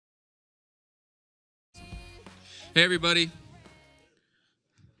Hey, everybody.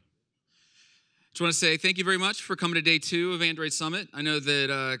 Just want to say thank you very much for coming to day 2 of Android Summit. I know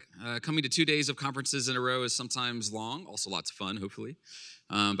that coming to 2 days of conferences in a row is sometimes long, also lots of fun, hopefully.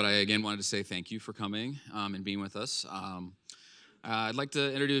 But I, again, wanted to say thank you for coming and being with us. I'd like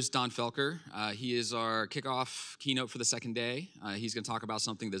to introduce Donn Felker. He is our kickoff keynote for the second day. He's going to talk about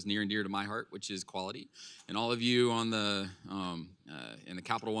something that's near and dear to my heart, which is quality. And all of you on the in the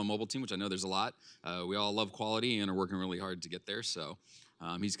Capital One mobile team, which I know there's a lot, we all love quality and are working really hard to get there. So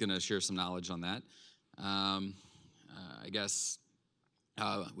he's going to share some knowledge on that. I guess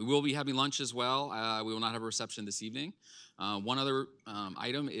we will be having lunch as well. We will not have a reception this evening. One other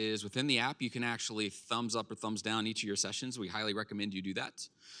item is within the app, you can actually thumbs up or thumbs down each of your sessions. We highly recommend you do that.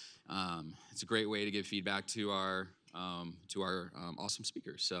 It's a great way to give feedback to our awesome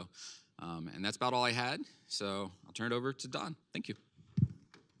speakers. So, and that's about all I had. So I'll turn it over to Donn. Thank you.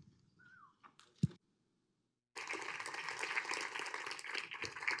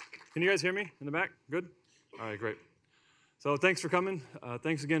 Can you guys hear me in the back? Good? All right, great. So thanks for coming.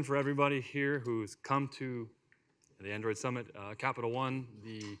 Thanks again for everybody here who's come to the Android Summit, Capital One,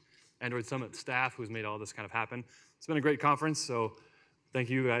 the Android Summit staff who's made all this kind of happen. It's been a great conference, so thank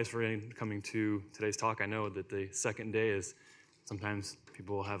you guys for coming to today's talk. I know that the second day is, sometimes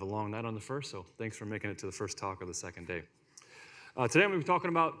people will have a long night on the first, so thanks for making it to the first talk of the second day. Today I'm going to be talking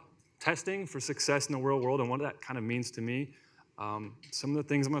about testing for success in the real world and what that kind of means to me. Some of the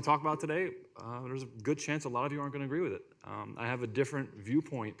things I'm going to talk about today, there's a good chance a lot of you aren't going to agree with it. I have a different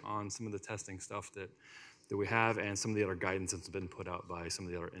viewpoint on some of the testing stuff that we have and some of the other guidance that's been put out by some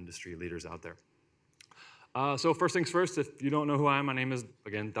of the other industry leaders out there. So first things first, if you don't know who I am, my name is,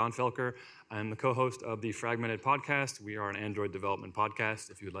 again, Donn Felker. I'm the co-host of the Fragmented podcast. We are an Android development podcast.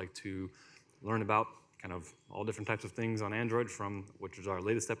 If you'd like to learn about kind of all different types of things on Android, from which is our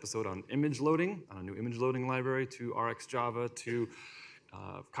latest episode on image loading, on a new image loading library, to RxJava, to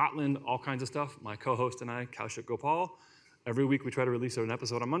Kotlin, all kinds of stuff. My co-host and I, Kaushik Gopal, every week we try to release an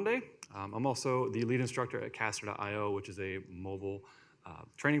episode on Monday. I'm also the lead instructor at Caster.io, which is a mobile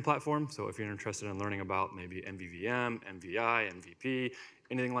training platform. So if you're interested in learning about maybe MVVM, MVI, MVP,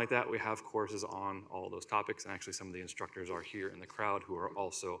 anything like that, we have courses on all those topics. And actually some of the instructors are here in the crowd who are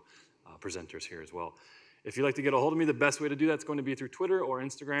also presenters here as well. If you'd like to get a hold of me, the best way to do that is going to be through Twitter or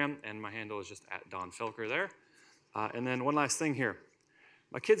Instagram, and my handle is just @DonnFelker there. And then one last thing here.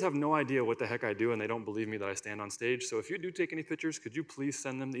 My kids have no idea what the heck I do, and they don't believe me that I stand on stage. So if you do take any pictures, could you please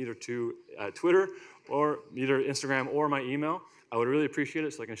send them either to Twitter or either Instagram or my email? I would really appreciate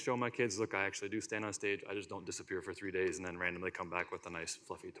it so I can show my kids, look, I actually do stand on stage. I just don't disappear for 3 days and then randomly come back with a nice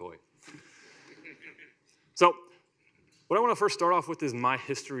fluffy toy. So what I want to first start off with is my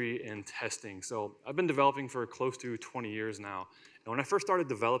history in testing. So I've been developing for close to 20 years now. And when I first started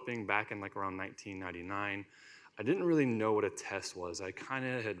developing back in like around 1999, I didn't really know what a test was. I kind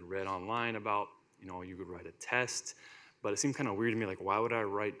of had read online about, you could write a test, but it seemed kind of weird to me, like why would I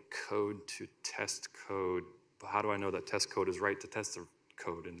write code to test code? How do I know that test code is right to test the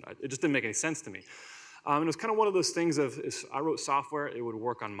code? And it just didn't make any sense to me. And it was kind of one of those things of, if I wrote software, it would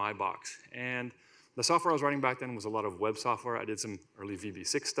work on my box. And the software I was writing back then was a lot of web software. I did some early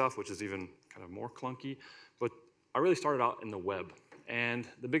VB6 stuff, which is even kind of more clunky. But I really started out in the web. And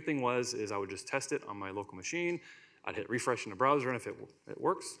the big thing is I would just test it on my local machine. I'd hit refresh in the browser, and if it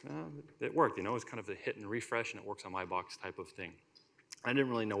works, it worked. It's kind of the hit and refresh, and it works on my box type of thing. I didn't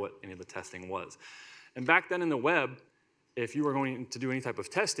really know what any of the testing was. And back then in the web, if you were going to do any type of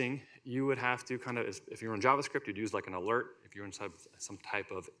testing, you would have to kind of, if you were in JavaScript, you'd use like an alert. If you're in some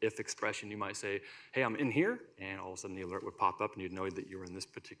type of if expression, you might say, hey, I'm in here, and all of a sudden the alert would pop up, and you'd know that you were in this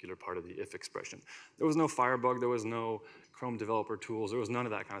particular part of the if expression. There was no Firebug, there was no Chrome developer tools, there was none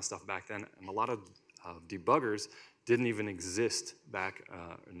of that kind of stuff back then, and a lot of debuggers didn't even exist back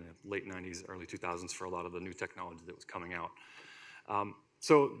in the late 90s, early 2000s for a lot of the new technology that was coming out.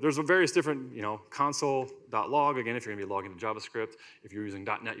 So there's various different, console.log, again, if you're going to be logging to JavaScript. If you're using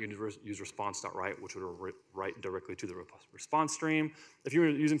 .NET, you'd use response.write, which would write directly to the response stream. If you were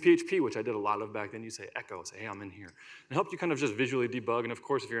using PHP, which I did a lot of back then, you say echo, say, hey, I'm in here. It helped you kind of just visually debug. And of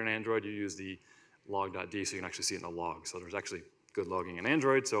course, if you're in Android, you use the log.d, so you can actually see it in the log. So there's actually good logging in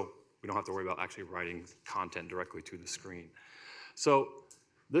Android, so we don't have to worry about actually writing content directly to the screen. So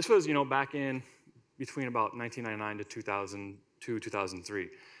this was, back in between about 1999 to 2002, 2003.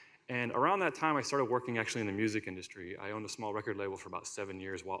 And around that time, I started working actually in the music industry. I owned a small record label for about 7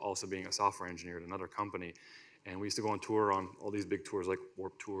 years while also being a software engineer at another company. And we used to go on tour on all these big tours like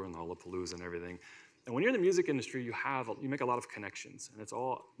Warped Tour and Lollapalooza and everything. And when you're in the music industry, you make a lot of connections, and it's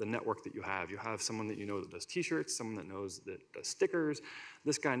all the network that you have. You have someone that you know that does T-shirts, someone that knows that does stickers.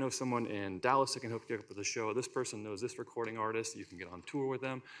 This guy knows someone in Dallas that can hook you up with a show. This person knows this recording artist. You can get on tour with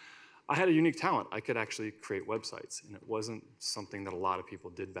them. I had a unique talent. I could actually create websites, and it wasn't something that a lot of people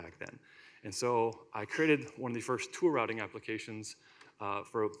did back then. And so I created one of the first tour routing applications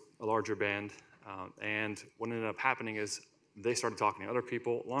for a larger band, and what ended up happening is they started talking to other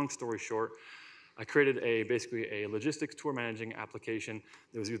people. Long story short, I created basically a logistics tour managing application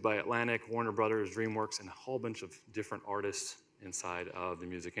that was used by Atlantic, Warner Brothers, DreamWorks, and a whole bunch of different artists inside of the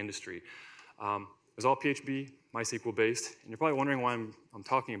music industry. It was all PHP, MySQL based, and you're probably wondering why I'm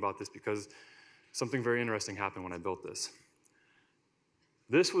talking about this, because something very interesting happened when I built this.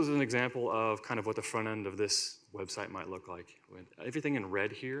 This was an example of kind of what the front end of this website might look like. Everything in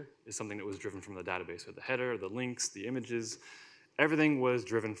red here is something that was driven from the database. So the header, the links, the images, everything was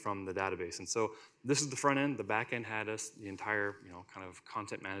driven from the database. And so this is the front end. The back end had the entire kind of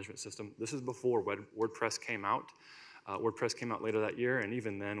content management system. This is before WordPress came out. WordPress came out later that year, and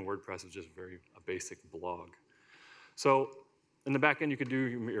even then, WordPress was just a basic blog. So in the back end, you could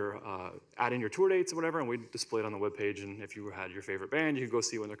do add in your tour dates or whatever, and we'd display it on the web page. And if you had your favorite band, you could go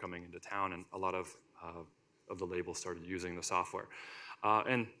see when they're coming into town. And a lot of the labels started using the software.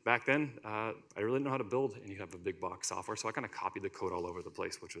 And back then, I really didn't know how to build any type of big box software, so I kind of copied the code all over the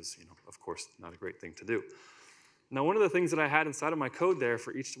place, which was, of course, not a great thing to do. Now, one of the things that I had inside of my code there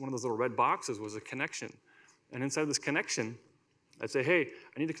for each one of those little red boxes was a connection. And inside this connection, I'd say, hey,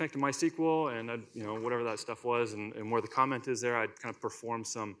 I need to connect to MySQL, and whatever that stuff was, and where the comment is there, I'd kind of perform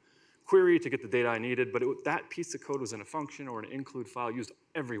some query to get the data I needed, but that piece of code was in a function or an include file used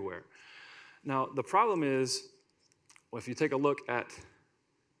everywhere. Now, the problem is, well, if you take a look at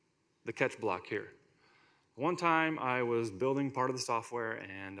the catch block here. One time, I was building part of the software,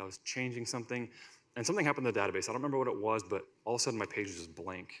 and I was changing something, and something happened in the database. I don't remember what it was, but all of a sudden, my page was just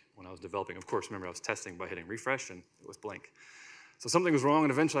blank when I was developing. Of course, remember, I was testing by hitting refresh, and it was blank. So something was wrong,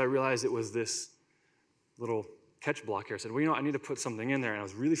 and eventually I realized it was this little catch block here. I said, well, I need to put something in there, and I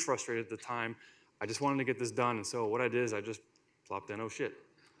was really frustrated at the time. I just wanted to get this done, and so what I did is I just plopped in, oh, shit.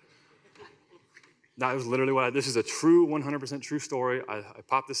 That was literally this is a true, 100% true story. I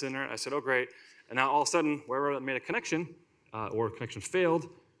popped this in there, and I said, oh, great. And now all of a sudden, wherever I made a connection, or a connection failed,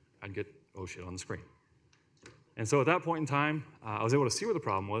 I'd get, oh, shit, on the screen. And so at that point in time, I was able to see where the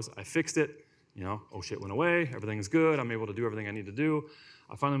problem was. I fixed it. Oh, shit went away. Everything is good. I'm able to do everything I need to do.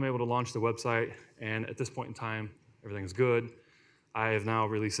 I finally am able to launch the website, and at this point in time, everything is good. I have now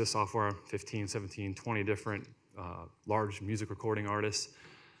released this software, 15, 17, 20 different large music recording artists.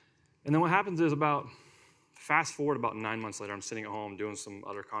 And then what happens is fast forward about 9 months later, I'm sitting at home doing some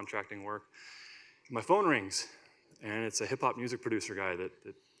other contracting work. My phone rings, and it's a hip-hop music producer guy that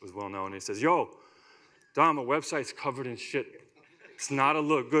was well-known. He says, yo, Donn, my website's covered in shit. It's not a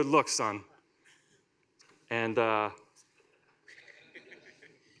good look, son. And I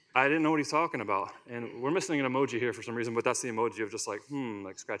didn't know what he's talking about. And we're missing an emoji here for some reason, but that's the emoji of just like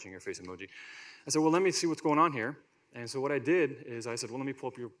scratching your face emoji. I said, well, let me see what's going on here. And so what I did is I said, well, let me pull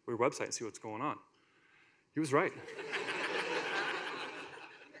up your website and see what's going on. He was right.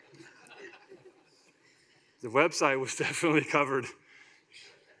 The website was definitely covered.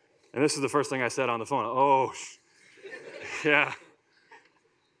 And this is the first thing I said on the phone. Oh, yeah.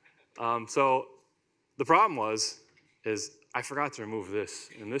 So the problem is I forgot to remove this.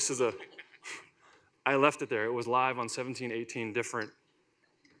 And this is I left it there. It was live on 17, 18 different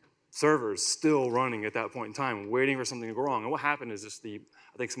servers still running at that point in time, waiting for something to go wrong. And what happened is I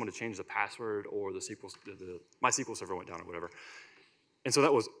think someone had changed the password, or the MySQL server went down or whatever. And so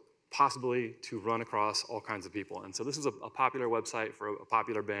that was possibly to run across all kinds of people. And so this was a popular website for a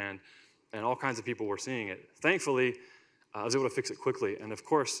popular band, and all kinds of people were seeing it. Thankfully, I was able to fix it quickly. And of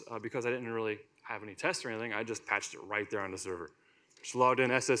course, because I didn't really have any tests or anything, I just patched it right there on the server. Just logged in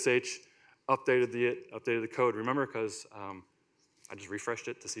SSH, updated the code. Remember, because I just refreshed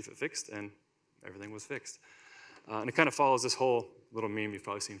it to see if it fixed, and everything was fixed. And it kind of follows this whole little meme you've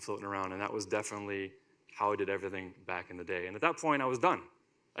probably seen floating around, and that was definitely how I did everything back in the day. And at that point, I was done.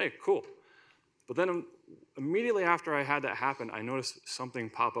 Hey, cool. But then immediately after I had that happen, I noticed something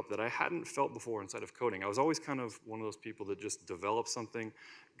pop up that I hadn't felt before inside of coding. I was always kind of one of those people that just developed something,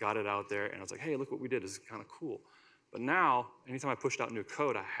 got it out there, and I was like, hey, look what we did. This is kind of cool. But now, anytime I pushed out new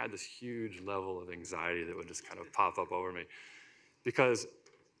code, I had this huge level of anxiety that would just kind of pop up over me, because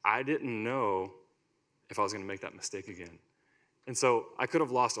I didn't know if I was going to make that mistake again. And so I could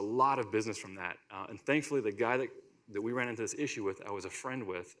have lost a lot of business from that. And thankfully, the guy that we ran into this issue with, I was a friend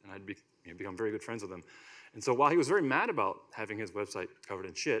with, and I'd become very good friends with him. And so while he was very mad about having his website covered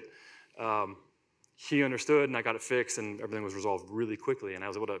in shit, he understood, and I got it fixed, and everything was resolved really quickly, and I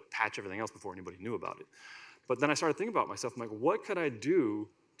was able to patch everything else before anybody knew about it. But then I started thinking about myself. I'm like, what could I do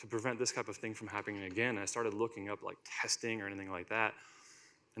to prevent this type of thing from happening again? And I started looking up like testing or anything like that.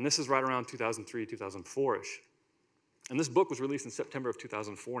 And this is right around 2003, 2004-ish. And this book was released in September of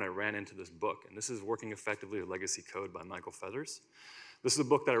 2004, and I ran into this book. And this is Working Effectively with Legacy Code by Michael Feathers. This is a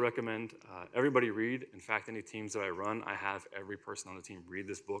book that I recommend everybody read. In fact, any teams that I run, I have every person on the team read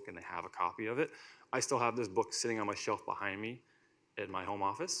this book, and they have a copy of it. I still have this book sitting on my shelf behind me at my home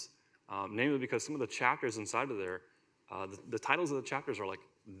office, namely because some of the chapters inside of there, the titles of the chapters are like,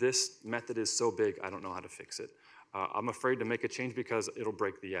 this method is so big, I don't know how to fix it. I'm afraid to make a change because it'll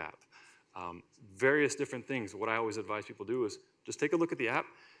break the app. Various different things. What I always advise people do is just take a look at the app,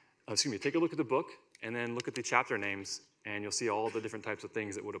 take a look at the book, and then look at the chapter names, and you'll see all the different types of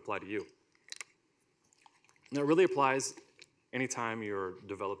things that would apply to you. Now, it really applies anytime you're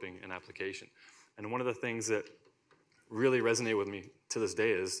developing an application. And one of the things that really resonate with me to this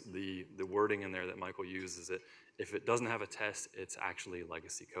day is the wording in there that Michael used is that if it doesn't have a test, it's actually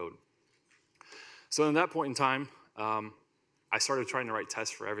legacy code. So in that point in time, I started trying to write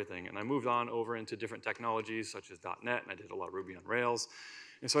tests for everything, and I moved on over into different technologies such as .NET, and I did a lot of Ruby on Rails.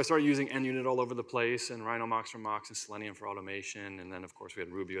 And so I started using NUnit all over the place, and Rhinomox for mocks, and Selenium for automation, and then of course we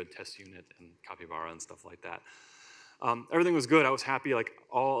had Ruby, we had Test Unit, and Capybara, and stuff like that. Everything was good, I was happy, like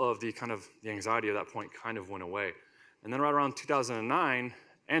all of the the anxiety at that point kind of went away. And then right around 2009,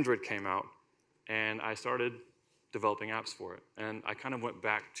 Android came out, and I started developing apps for it. And I kind of went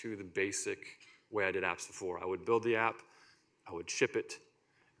back to the basic way I did apps before. I would build the app, I would ship it,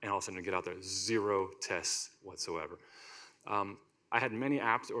 and all of a sudden it'd get out there, 0 tests whatsoever. I had many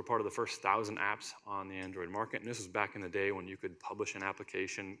apps that were part of the first 1,000 apps on the Android market, and this was back in the day when you could publish an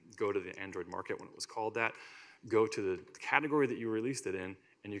application, go to the Android market when it was called that, go to the category that you released it in,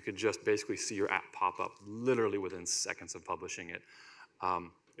 and you could just basically see your app pop up literally within seconds of publishing it.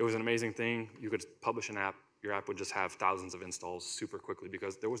 It was an amazing thing. You could publish an app, your app would just have thousands of installs super quickly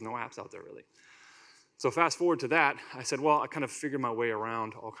because there was no apps out there really. So fast forward to that, I said, well, I kind of figured my way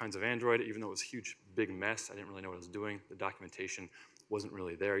around all kinds of Android, even though it was a huge, big mess. I didn't really know what I was doing. The documentation wasn't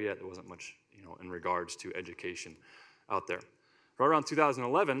really there yet. There wasn't much, in regards to education out there. Right around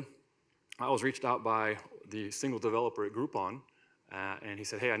 2011, I was reached out by the single developer at Groupon, and he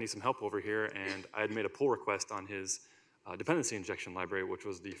said, hey, I need some help over here. And I had made a pull request on his dependency injection library, which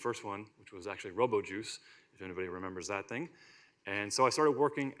was the first one, which was actually RoboJuice, if anybody remembers that thing. And so I started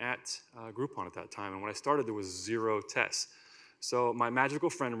working at Groupon at that time. And when I started, there was 0 tests. So my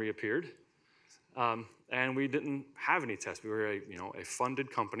magical friend reappeared, and we didn't have any tests. We were a funded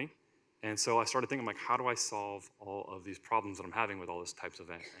company. And so I started thinking, like, how do I solve all of these problems that I'm having with all these types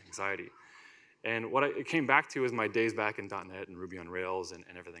of anxiety? And what it came back to is my days back in .NET and Ruby on Rails and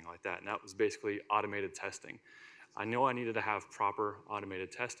everything like that. And that was basically automated testing. I know I needed to have proper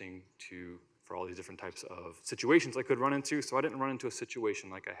automated testing for all these different types of situations I could run into, so I didn't run into a situation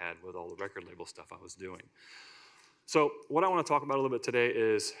like I had with all the record label stuff I was doing. So what I want to talk about a little bit today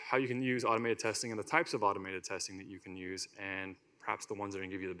is how you can use automated testing and the types of automated testing that you can use, and perhaps the ones that are going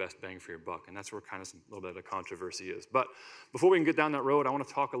to give you the best bang for your buck. And that's where kind of a little bit of the controversy is. But before we can get down that road, I want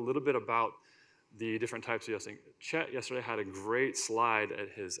to talk a little bit about the different types of testing. Chet yesterday had a great slide at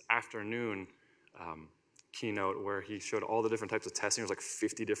his afternoon keynote where he showed all the different types of testing. There's like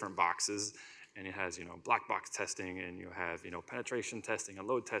 50 different boxes, and it has black box testing, and you have penetration testing and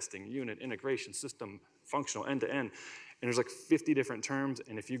load testing, unit, integration, system, functional, end to end. And there's like 50 different terms,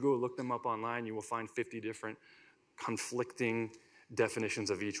 and if you go look them up online, you will find 50 different conflicting definitions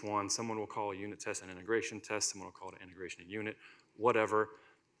of each one. Someone will call a unit test an integration test, someone will call it an integration unit, whatever.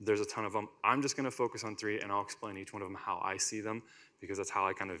 There's a ton of them. I'm just going to focus on 3, and I'll explain each one of them how I see them, because that's how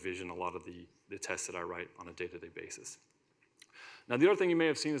I kind of vision a lot of the tests that I write on a day-to-day basis. Now, the other thing you may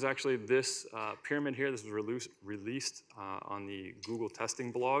have seen is actually this pyramid here. This was released on the Google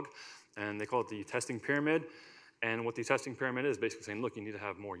testing blog, and they call it the testing pyramid. And what the testing pyramid is basically saying, look, you need to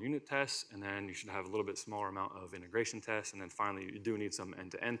have more unit tests, and then you should have a little bit smaller amount of integration tests, and then finally you do need some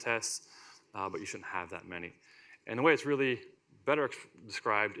end-to-end tests, but you shouldn't have that many. And the way it's really better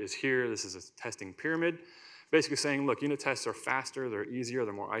described is here. This is a testing pyramid, basically saying, look, unit tests are faster, they're easier,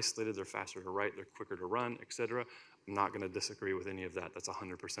 they're more isolated, they're faster to write, they're quicker to run, etc. I'm not going to disagree with any of that. That's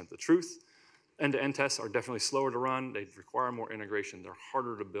 100% the truth. End-to-end tests are definitely slower to run. They require more integration. They're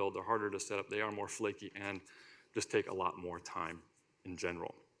harder to build. They're harder to set up. They are more flaky and just take a lot more time in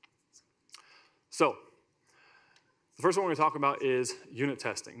general. So the first one we're going to talk about is unit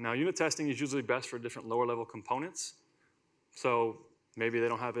testing. Now, unit testing is usually best for different lower-level components. So maybe they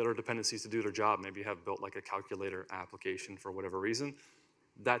don't have other dependencies to do their job. Maybe you have built like a calculator application for whatever reason.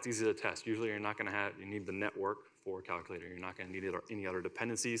 that's easy to test. Usually you're not going to you need the network for a calculator. You're not going to need any other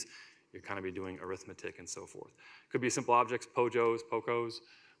dependencies. You're kind of be doing arithmetic and so forth. Could be simple objects, POCOs,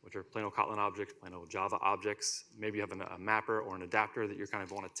 which are plain old Kotlin objects, plain old Java objects. Maybe you have a mapper or an adapter that you kind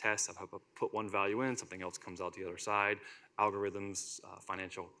of want to test. I've put one value in, something else comes out the other side, algorithms,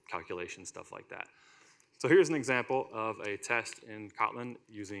 financial calculations, stuff like that. So here's an example of a test in Kotlin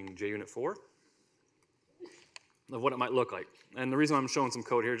using JUnit 4 of what it might look like. And the reason I'm showing some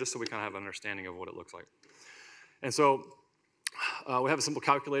code here, just so we kind of have an understanding of what it looks like. And so we have a simple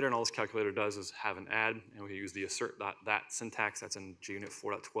calculator, and all this calculator does is have an add, and we use the assert.that syntax. That's in JUnit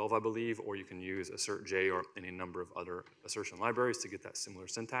 4.12, I believe, or you can use assert.j or any number of other assertion libraries to get that similar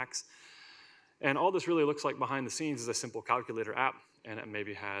syntax. And all this really looks like behind the scenes is a simple calculator app, and it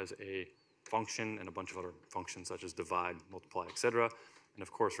maybe has a function and a bunch of other functions such as divide, multiply, etc. And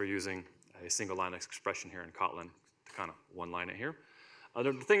of course, we're using a single line expression here in Kotlin to kind of one-line it here.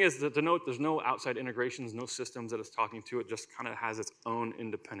 The thing is that to note, there's no outside integrations, no systems that it's talking to. It just kind of has its own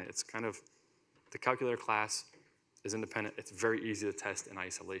independent. It's kind of, the calculator class is independent. It's very easy to test in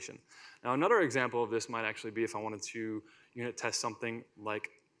isolation. Now, another example of this might actually be if I wanted to unit test something like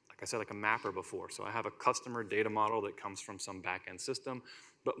I said, like a mapper before. So I have a customer data model that comes from some backend system,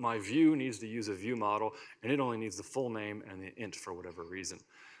 but my view needs to use a view model, and it only needs the full name and the int for whatever reason.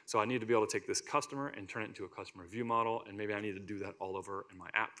 So I need to be able to take this customer and turn it into a customer view model, and maybe I need to do that all over in my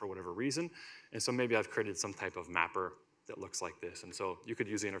app for whatever reason. And so maybe I've created some type of mapper that looks like this. And so you could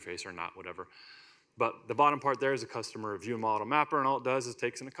use the interface or not, whatever. But the bottom part there is a customer view model mapper, and all it does is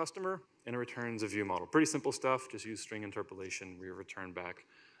takes in a customer and it returns a view model. Pretty simple stuff, just use string interpolation, we return back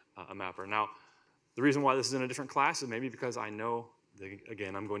a mapper. Now, the reason why this is in a different class is maybe because I know that,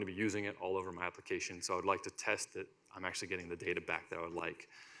 again, I'm going to be using it all over my application, so I would like to test that I'm actually getting the data back that I would like.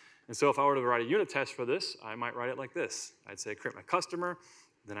 And so if I were to write a unit test for this, I might write it like this. I'd say create my customer,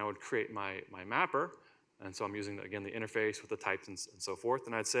 then I would create my mapper, and so I'm using, again, the interface with the types and so forth,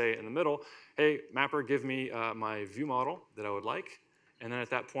 and I'd say in the middle, hey, mapper, give me my view model that I would like, and then at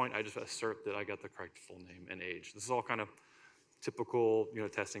that point, I just assert that I got the correct full name and age. This is all kind of typical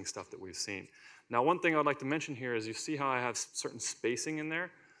unit testing stuff that we've seen. Now, one thing I'd like to mention here is you see how I have certain spacing in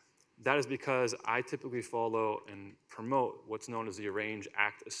there? That is because I typically follow and promote what's known as the arrange,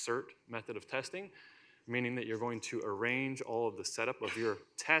 act, assert method of testing, meaning that you're going to arrange all of the setup of your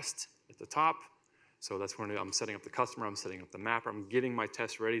test at the top. So that's when I'm setting up the customer, I'm setting up the mapper, I'm getting my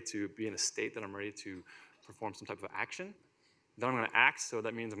test ready to be in a state that I'm ready to perform some type of action. Then I'm going to act, so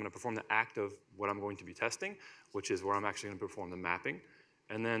that means I'm going to perform the act of what I'm going to be testing, which is where I'm actually going to perform the mapping.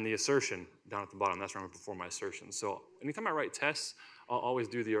 And then the assertion down at the bottom, that's where I'm going to perform my assertion. So anytime I write tests, I'll always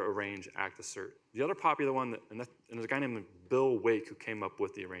do the arrange, act, assert. The other popular one, and there's a guy named Bill Wake who came up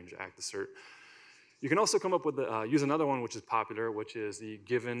with the arrange, act, assert. You can also come up with use another one which is popular, which is the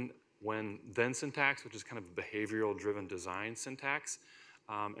given, when, then syntax, which is kind of behavioral-driven design syntax.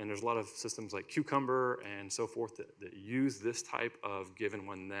 And there's a lot of systems like Cucumber and so forth that use this type of given,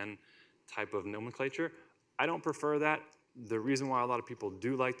 when, then type of nomenclature. I don't prefer that. The reason why a lot of people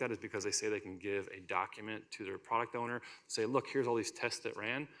do like that is because they say they can give a document to their product owner, say, look, here's all these tests that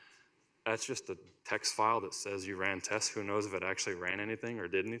ran. That's just a text file that says you ran tests. Who knows if it actually ran anything or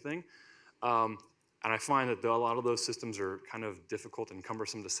did anything? And I find that a lot of those systems are kind of difficult and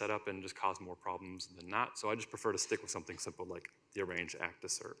cumbersome to set up and just cause more problems than not. So I just prefer to stick with something simple like the arrange, act,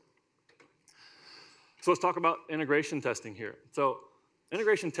 assert. So let's talk about integration testing here. So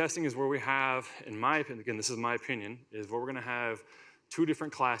integration testing is where we have, in my opinion, again, this is my opinion, is where we're going to have two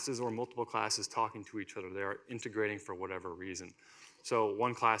different classes or multiple classes talking to each other. They are integrating for whatever reason. So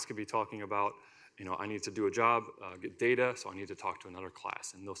one class could be talking about, I need to do a job, get data, so I need to talk to another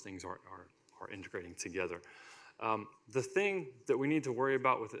class, and those things are integrating together. The thing that we need to worry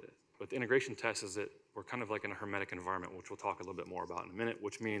about with integration tests is that we're kind of like in a hermetic environment, which we'll talk a little bit more about in a minute,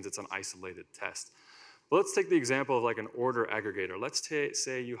 which means it's an isolated test. But let's take the example of like an order aggregator. Let's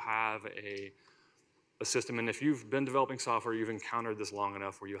say you have a system, and if you've been developing software, you've encountered this long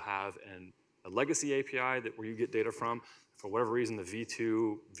enough where you have a legacy API where you get data from. For whatever reason, the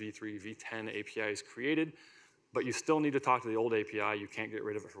V2, V3, V10 API is created, but you still need to talk to the old API. You can't get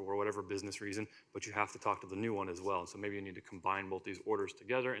rid of it for whatever business reason, but you have to talk to the new one as well. So maybe you need to combine both these orders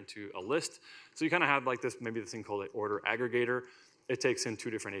together into a list. So you kind of have like this, maybe this thing called an order aggregator. It takes in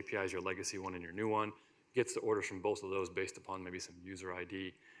two different APIs, your legacy one and your new one, gets the orders from both of those based upon maybe some user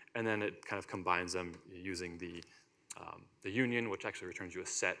ID, and then it kind of combines them using the union, which actually returns you a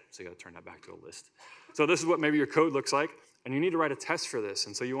set, so you got to turn that back to a list. So this is what maybe your code looks like, and you need to write a test for this,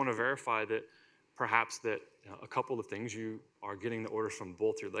 and so you want to verify that perhaps that a couple of things, you are getting the orders from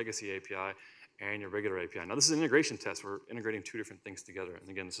both your legacy API and your regular API. Now, this is an integration test. We're integrating two different things together. And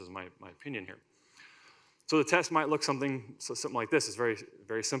again, this is my opinion here. So the test might look something like this. It's very,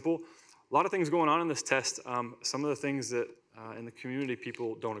 very simple. A lot of things going on in this test. Some of the things that in the community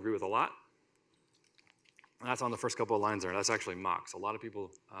people don't agree with a lot. And that's on the first couple of lines there. That's actually mocks. A lot of people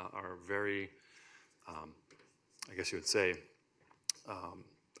are very, I guess you would say,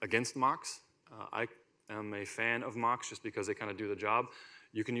 against mocks. I am a fan of mocks just because they kind of do the job.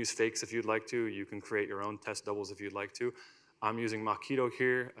 You can use fakes if you'd like to. You can create your own test doubles if you'd like to. I'm using Mockito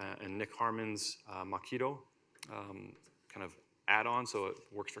here and Nick Harmon's Mockito kind of add-on, so it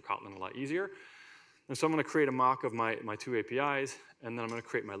works for Kotlin a lot easier. And so I'm going to create a mock of my two APIs, and then I'm going to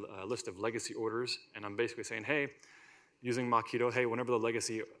create my list of legacy orders. And I'm basically saying, hey, using Mockito, hey, whenever the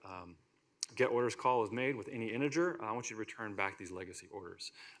legacy get orders call is made with any integer, I want you to return back these legacy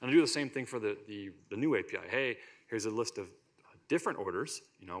orders. And I do the same thing for the new API. Hey, here's a list of different orders,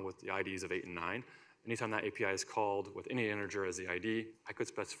 with the IDs of 8 and 9. Anytime that API is called with any integer as the ID, I could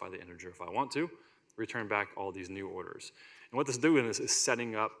specify the integer if I want to, return back all these new orders. And what this is doing is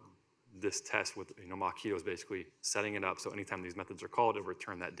setting up this test with, Mockito is basically setting it up so anytime these methods are called, it'll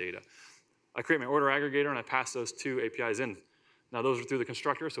return that data. I create my order aggregator and I pass those two APIs in. Now those are through the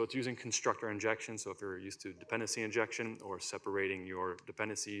constructor, so it's using constructor injection. So if you're used to dependency injection or separating your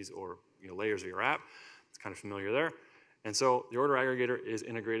dependencies or layers of your app, it's kind of familiar there. And so the order aggregator is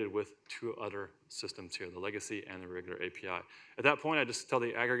integrated with two other systems here, the legacy and the regular API. At that point, I just tell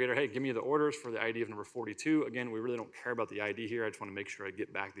the aggregator, hey, give me the orders for the ID of number 42. Again, we really don't care about the ID here. I just want to make sure I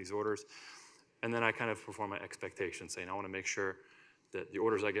get back these orders. And then I kind of perform my expectation, saying I want to make sure that the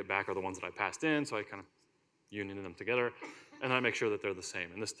orders I get back are the ones that I passed in, so I kind of union them together. And then I make sure that they're the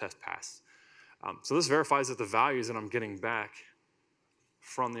same, and this test passed. So this verifies that the values that I'm getting back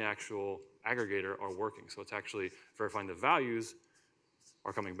from the actual aggregator are working. So it's actually verifying the values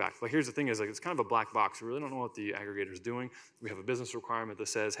are coming back. But here's the thing is, it's kind of a black box. We really don't know what the aggregator is doing. We have a business requirement that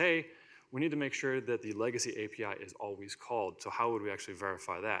says, hey, we need to make sure that the legacy API is always called. So how would we actually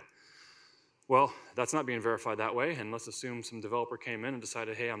verify that? Well, that's not being verified that way. And let's assume some developer came in and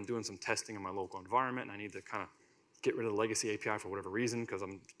decided, hey, I'm doing some testing in my local environment, and I need to kind of get rid of the legacy API for whatever reason because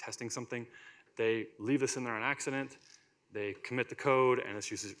I'm testing something. They leave this in there on accident. They commit the code, and it's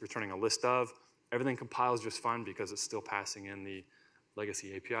just returning a list of. Everything compiles just fine because it's still passing in the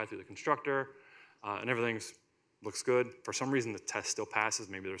legacy API through the constructor, and everything looks good. For some reason, the test still passes.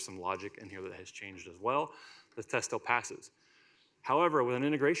 Maybe there's some logic in here that has changed as well. The test still passes. However, with an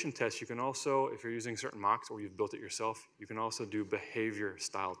integration test, you can also, if you're using certain mocks or you've built it yourself, you can also do behavior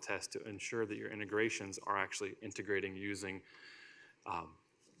style tests to ensure that your integrations are actually integrating using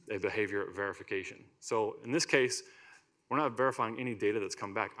a behavior verification. So in this case, we're not verifying any data that's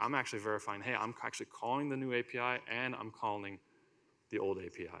come back. I'm actually verifying, hey, I'm actually calling the new API and I'm calling the old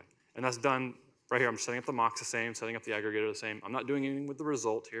API. And that's done right here. I'm setting up the mocks the same, setting up the aggregator the same. I'm not doing anything with the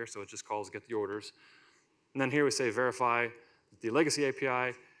result here, so it just calls get the orders. And then here we say verify the legacy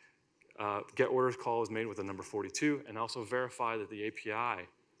API, get orders call is made with the number 42, and also verify that the API,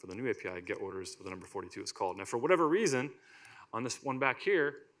 for the new API, get orders with the number 42 is called. Now, for whatever reason, on this one back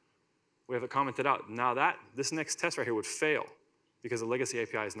here, we have it commented out. Now this next test right here would fail because the legacy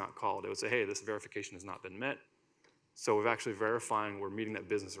API is not called. It would say, hey, this verification has not been met. So we're actually verifying we're meeting that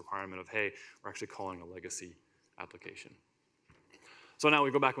business requirement of, hey, we're actually calling a legacy application. So now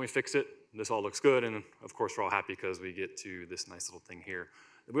we go back and we fix it. This all looks good, and of course we're all happy because we get to this nice little thing here.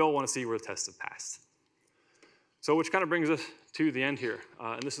 We all want to see where the tests have passed. So which kind of brings us to the end here.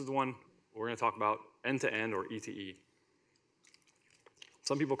 And this is the one we're going to talk about, end-to-end or ETE.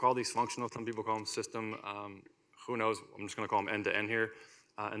 Some people call these functional, some people call them system. Who knows? I'm just going to call them end-to-end here.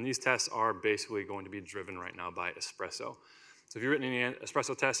 And these tests are basically going to be driven right now by Espresso. So if you've written any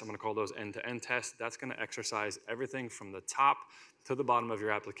Espresso tests, I'm going to call those end-to-end tests. That's going to exercise everything from the top to the bottom of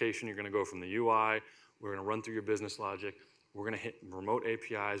your application. You're going to go from the UI. We're going to run through your business logic. We're going to hit remote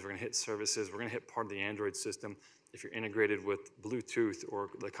APIs. We're going to hit services. We're going to hit part of the Android system. If you're integrated with Bluetooth or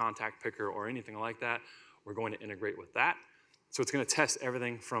the contact picker or anything like that, we're going to integrate with that. So it's going to test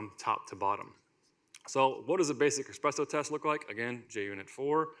everything from top to bottom. So what does a basic Espresso test look like? Again, JUnit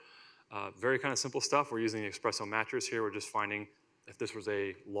 4. Very kind of simple stuff. We're using the Espresso matchers here. We're just finding if this was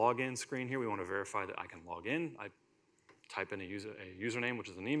a login screen here, we want to verify that I can log in. I type in a username, which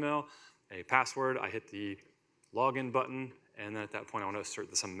is an email, a password. I hit the login button, and then at that point, I want to assert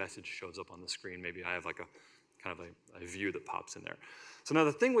that some message shows up on the screen. Maybe I have like a kind of a view that pops in there. So now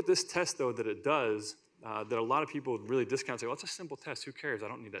the thing with this test, though, that it does, that a lot of people really discount, say, well, it's a simple test. Who cares? I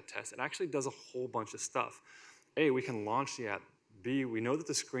don't need that test. It actually does a whole bunch of stuff. A, we can launch the app B, we know that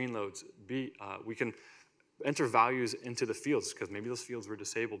the screen loads. B, we can enter values into the fields because maybe those fields were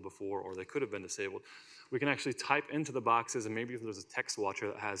disabled before or they could have been disabled. We can actually type into the boxes, and maybe if there's a text watcher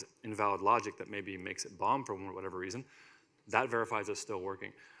that has invalid logic that maybe makes it bomb for whatever reason, that verifies it's still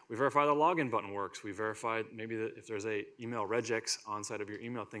working. We verify the login button works. We verified maybe that if there's a email regex on side of your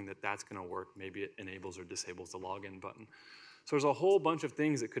email thing that's gonna work. Maybe it enables or disables the login button. So there's a whole bunch of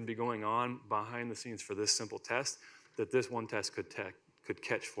things that could be going on behind the scenes for this simple test that this one test could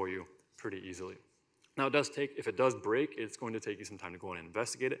catch for you pretty easily. Now it does take, if it does break, it's going to take you some time to go in and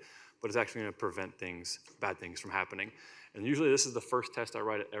investigate it, but it's actually gonna prevent bad things from happening. And usually this is the first test I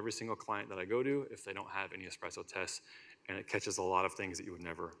write at every single client that I go to if they don't have any espresso tests, and it catches a lot of things that you would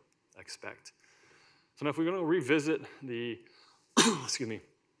never expect. So now if we're gonna revisit the, excuse me,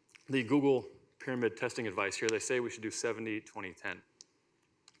 the Google pyramid testing advice here, they say we should do 70, 20, 10.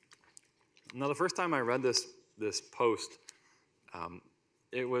 Now the first time I read this post, I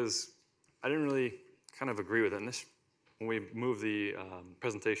didn't really kind of agree with it. And when we moved the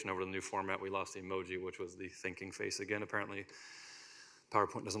presentation over to the new format, we lost the emoji, which was the thinking face again. Apparently,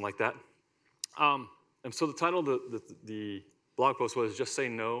 PowerPoint doesn't like that. And so the title of the blog post was "Just Say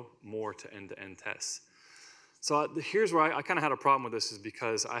No More to End-to-End Tests." So here's where I kind of had a problem with this, is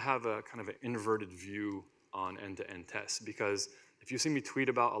because I have a kind of an inverted view on end-to-end tests. Because if you see me tweet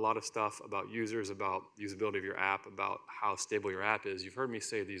about a lot of stuff about users, about usability of your app, about how stable your app is, you've heard me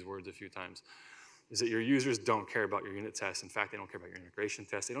say these words a few times, is that your users don't care about your unit tests. In fact, they don't care about your integration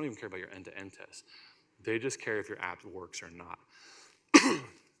tests. They don't even care about your end-to-end tests. They just care if your app works or not.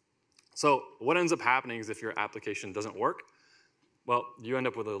 So what ends up happening is if your application doesn't work, well, you end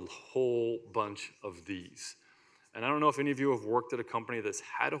up with a whole bunch of these. And I don't know if any of you have worked at a company that's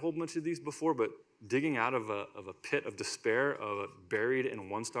had a whole bunch of these before, but digging out of a pit of despair buried in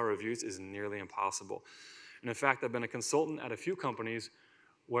one-star reviews is nearly impossible. And in fact, I've been a consultant at a few companies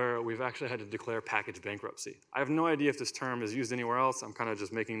where we've actually had to declare package bankruptcy. I have no idea if this term is used anywhere else. I'm kind of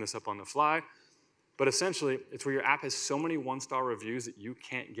just making this up on the fly. But essentially, it's where your app has so many one-star reviews that you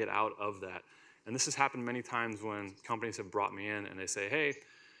can't get out of that. And this has happened many times when companies have brought me in and they say, hey,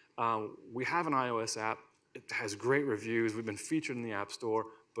 we have an iOS app. It has great reviews. We've been featured in the App Store,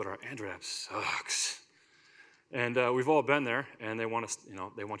 but our Android app sucks. And we've all been there, and they want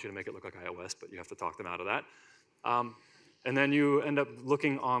you to make it look like iOS, but you have to talk them out of that. And then you end up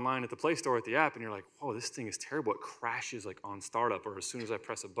looking online at the Play Store at the app, and you're like, whoa, this thing is terrible. It crashes like on startup, or as soon as I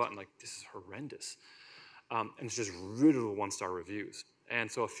press a button, like, this is horrendous. And it's just riddled with one-star reviews. And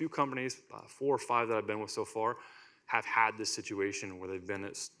so a few companies, 4 or 5 that I've been with so far, have had this situation where they've been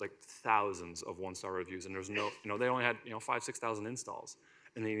at like thousands of one-star reviews, and there's no, they only had 5,000, 6,000 installs,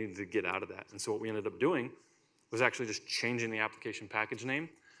 and they needed to get out of that. And so what we ended up doing was actually just changing the application package name,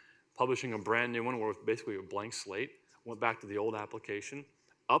 publishing a brand new one where it was basically a blank slate, went back to the old application,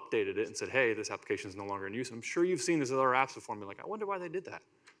 updated it, and said, hey, this application is no longer in use. And I'm sure you've seen these other apps before and be like, I wonder why they did that.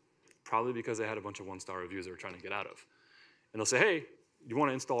 Probably because they had a bunch of one-star reviews they were trying to get out of. And they'll say, hey, you want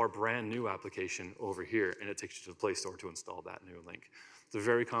to install our brand new application over here, and it takes you to the Play Store to install that new link. It's a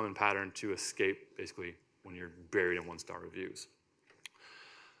very common pattern to escape, basically, when you're buried in one-star reviews.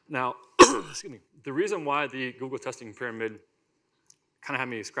 Now, excuse me, the reason why the Google testing pyramid kind of had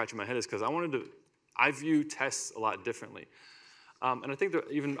me scratching my head is because I view tests a lot differently. And I think that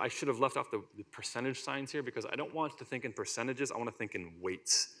even I should have left off the percentage signs here, because I don't want to think in percentages, I want to think in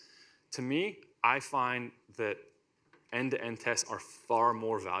weights. To me, I find that end-to-end tests are far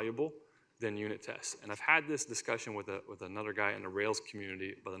more valuable than unit tests. And I've had this discussion with another guy in the Rails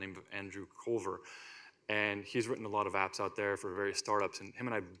community by the name of Andrew Culver. And he's written a lot of apps out there for various startups. And him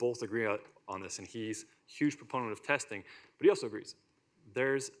and I both agree on this. And he's a huge proponent of testing. But he also agrees,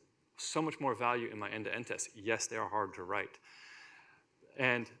 there's so much more value in my end-to-end tests. Yes, they are hard to write.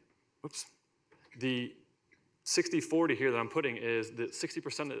 And, oops, the 60-40 here that I'm putting is that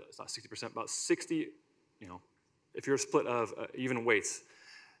 60%, it's not 60%, about 60, if you're a split of even weights,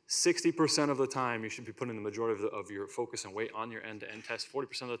 60% of the time you should be putting the majority of your focus and weight on your end-to-end test.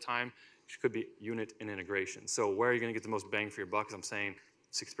 40% of the time it could be unit and integration. So where are you going to get the most bang for your buck? As I'm saying,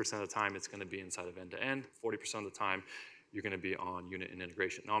 60% of the time it's going to be inside of end-to-end. 40% of the time you're going to be on unit and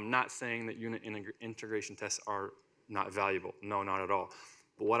integration. Now, I'm not saying that unit and integration tests are not valuable. No, not at all.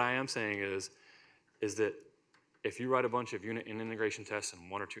 But what I am saying is that if you write a bunch of unit and integration tests and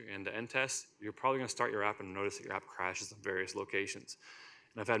 1 or 2 end-to-end tests, you're probably going to start your app and notice that your app crashes in various locations.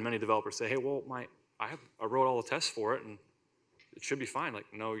 And I've had many developers say, hey, well, I wrote all the tests for it, and it should be fine. Like,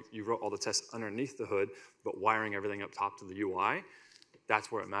 no, you wrote all the tests underneath the hood, but wiring everything up top to the UI,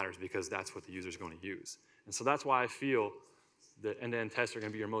 that's where it matters, because that's what the user is going to use. And so that's why I feel that end-to-end tests are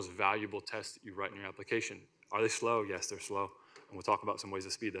going to be your most valuable tests that you write in your application. Are they slow? Yes, they're slow. And we'll talk about some ways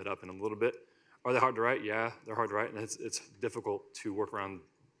to speed that up in a little bit. Are they hard to write? Yeah, they're hard to write, and it's difficult to work around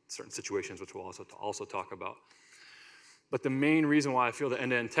certain situations, which we'll also talk about. But the main reason why I feel that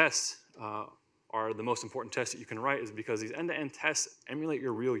end-to-end tests are the most important tests that you can write is because these end-to-end tests emulate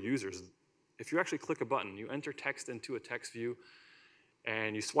your real users. If you actually click a button, you enter text into a text view,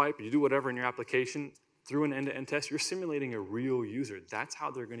 and you swipe, you do whatever in your application, through an end-to-end test, you're simulating a real user. That's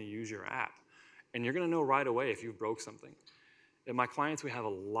how they're going to use your app. And you're going to know right away if you've broke something. At my clients, we have a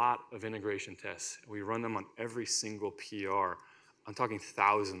lot of integration tests. We run them on every single PR. I'm talking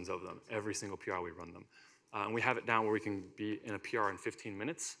thousands of them. Every single PR we run them. And we have it down where we can be in a PR in 15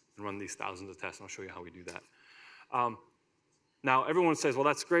 minutes and run these thousands of tests, and I'll show you how we do that. Now, everyone says, well,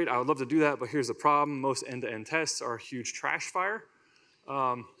 that's great. I would love to do that, but here's the problem. Most end-to-end tests are a huge trash fire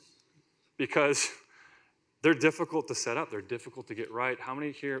because they're difficult to set up. They're difficult to get right. How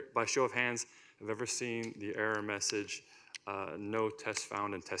many here, by show of hands, have ever seen the error message, no test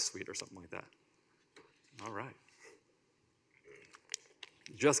found in test suite or something like that? All right.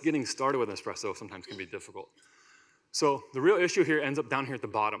 Just getting started with espresso sometimes can be difficult. So the real issue here ends up down here at the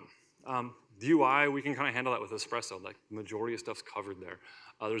bottom. The UI, we can kind of handle that with espresso. Like the majority of stuff's covered there.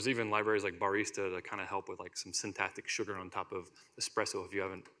 There's even libraries like Barista to kind of help with like some syntactic sugar on top of espresso. If you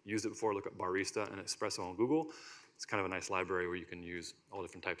haven't used it before, look up Barista and espresso on Google. It's kind of a nice library where you can use all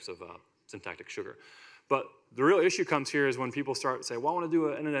different types of syntactic sugar. But the real issue comes here is when people start to say, well, I want to do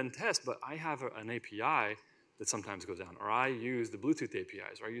an end-to-end test, but I have an API that sometimes goes down, or I use the Bluetooth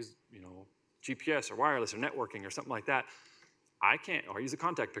APIs, or I use GPS or wireless or networking or something like that. I can't, or I use a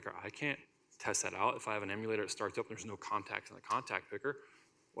contact picker. I can't test that out. If I have an emulator that starts up and there's no contacts in the contact picker,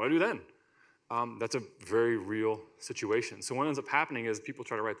 what do I do then? That's a very real situation. So what ends up happening is people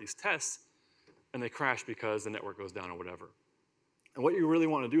try to write these tests and they crash because the network goes down or whatever. And what you really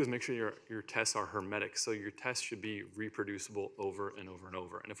want to do is make sure your tests are hermetic. So your tests should be reproducible over and over and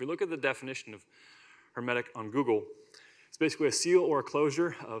over. And if we look at the definition of hermetic on Google, it's basically a seal or a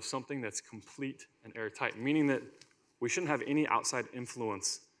closure of something that's complete and airtight, meaning that we shouldn't have any outside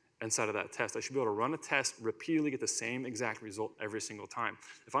influence inside of that test. I should be able to run a test, repeatedly get the same exact result every single time.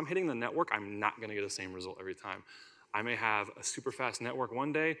 If I'm hitting the network, I'm not going to get the same result every time. I may have a super fast network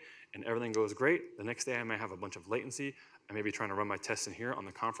one day and everything goes great. The next day I may have a bunch of latency. I may be trying to run my tests in here on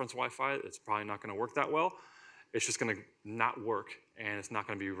the conference Wi-Fi. It's probably not going to work that well. It's just going to not work and it's not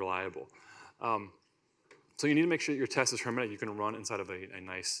going to be reliable. So you need to make sure that your test is hermetic. You can run inside of a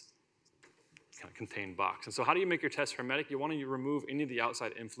nice kind of contained box. And so how do you make your test hermetic? You want to remove any of the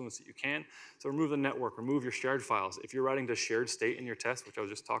outside influence that you can. So remove the network, remove your shared files. If you're writing to shared state in your test, which I was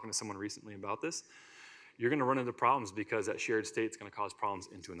just talking to someone recently about this, you're going to run into problems because that shared state is going to cause problems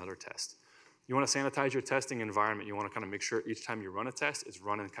into another test. You want to sanitize your testing environment. You want to kind of make sure each time you run a test, it's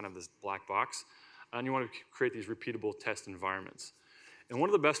run in kind of this black box. And you want to create these repeatable test environments. And one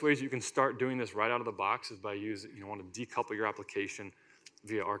of the best ways you can start doing this right out of the box is by using, you want to decouple your application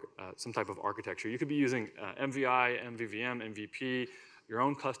via some type of architecture. You could be using MVI, MVVM, MVP, your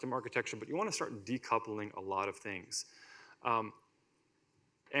own custom architecture, but you want to start decoupling a lot of things.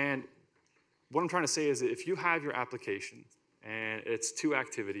 And what I'm trying to say is that if you have your application and it's 2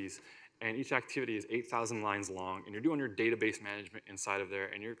 activities, and each activity is 8,000 lines long, and you're doing your database management inside of there,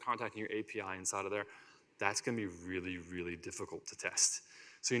 and you're contacting your API inside of there, that's going to be really, really difficult to test.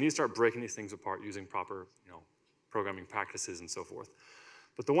 So you need to start breaking these things apart using proper programming practices and so forth.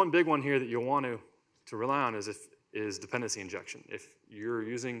 But the one big one here that you'll want to rely on is dependency injection. If you're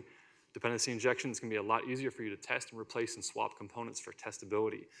using dependency injection, it's going to be a lot easier for you to test and replace and swap components for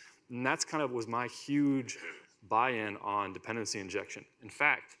testability. And that's kind of was my huge buy-in on dependency injection. In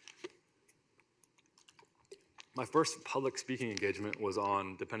fact, my first public speaking engagement was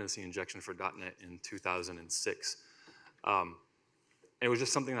on dependency injection for .NET in 2006. It was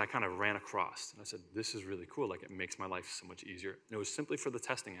just something that I kind of ran across. And I said, this is really cool. Like, it makes my life so much easier. And it was simply for the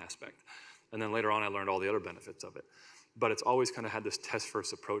testing aspect. And then later on, I learned all the other benefits of it. But it's always kind of had this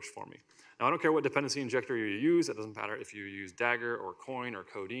test-first approach for me. Now, I don't care what dependency injector you use. It doesn't matter if you use Dagger or Coin or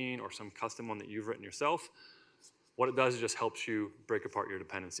Codeine or some custom one that you've written yourself. What it does is just helps you break apart your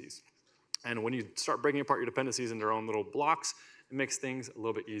dependencies. And when you start breaking apart your dependencies in their own little blocks, it makes things a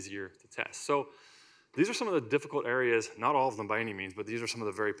little bit easier to test. So these are some of the difficult areas, not all of them by any means, but these are some of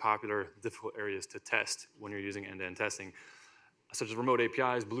the very popular difficult areas to test when you're using end-to-end testing, such as remote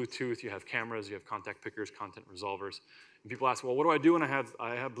APIs, Bluetooth, you have cameras, you have contact pickers, content resolvers. And people ask, well, what do I do when I have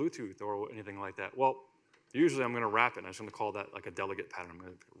Bluetooth or anything like that? Well, usually I'm going to wrap it. I'm just going to call that like a delegate pattern. I'm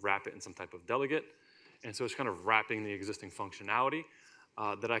going to wrap it in some type of delegate. And so it's kind of wrapping the existing functionality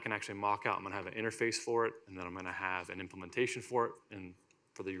that I can actually mock out. I'm going to have an interface for it, and then I'm going to have an implementation for it, and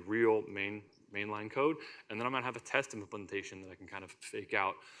for the real main mainline code, and then I'm gonna have a test implementation that I can kind of fake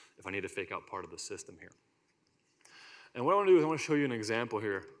out if I need to fake out part of the system here. And what I wanna do is I wanna show you an example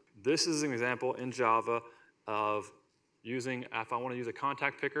here. This is an example in Java of using, if I wanna use a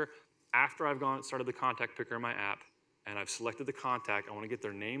contact picker, after I've started the contact picker in my app, and I've selected the contact, I wanna get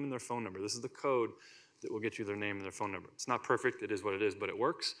their name and their phone number. This is the code that will get you their name and their phone number. It's not perfect, it is what it is, but it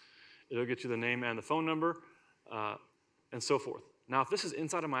works. It'll get you the name and the phone number, and so forth. Now, if this is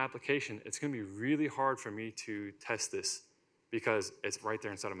inside of my application, it's gonna be really hard for me to test this because it's right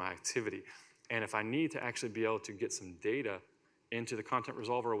there inside of my activity. And if I need to actually be able to get some data into the content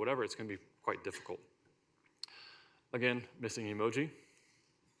resolver or whatever, it's gonna be quite difficult. Again, missing emoji.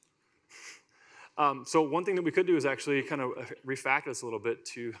 So one thing that we could do is actually kind of refactor this a little bit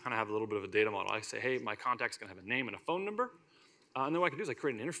to kind of have a little bit of a data model. I say, hey, my contact's gonna have a name and a phone number. And then what I can do is I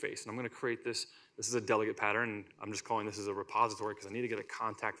create an interface, and I'm gonna create this. This is a delegate pattern, and I'm just calling this as a repository because I need to get a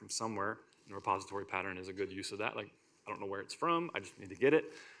contact from somewhere, and a repository pattern is a good use of that. Like, I don't know where it's from, I just need to get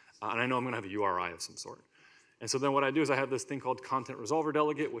it. And I know I'm gonna have a URI of some sort. And so then what I do is I have this thing called content resolver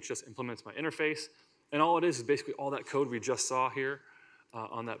delegate, which just implements my interface. And all it is basically all that code we just saw here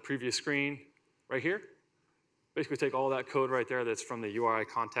on that previous screen right here. Basically take all that code right there that's from the URI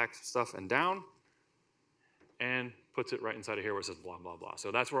contact stuff and down, and puts it right inside of here where it says blah, blah, blah.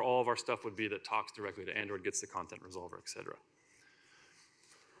 So that's where all of our stuff would be that talks directly to Android, gets the content resolver, et cetera.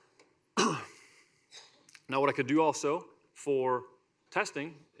 Now what I could do also for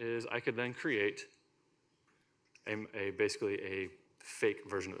testing is I could then create basically a fake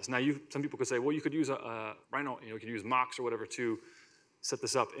version of this. Now some people could say, well, you could use a Rhino, you could use mocks or whatever to set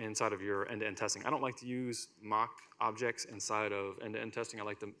this up inside of your end-to-end testing. I don't like to use mock objects inside of end-to-end testing. I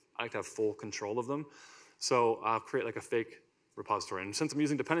like to have full control of them. So I'll create like a fake repository. And since I'm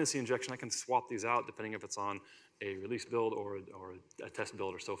using dependency injection, I can swap these out depending if it's on a release build or a test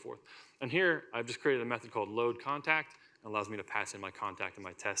build or so forth. And here, I've just created a method called load contact. It allows me to pass in my contact and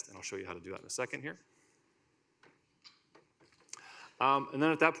my test, and I'll show you how to do that in a second here. And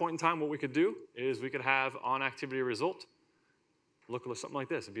then at that point in time, what we could do is we could have on activity result look something like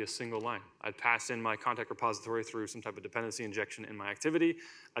this. It'd be a single line. I'd pass in my contact repository through some type of dependency injection in my activity.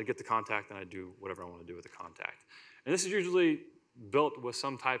 I'd get the contact, and I'd do whatever I want to do with the contact. And this is usually built with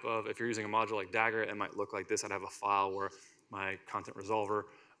some type of, if you're using a module like Dagger, it might look like this. I'd have a file where my content resolver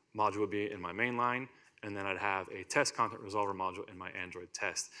module would be in my main line, and then I'd have a test content resolver module in my Android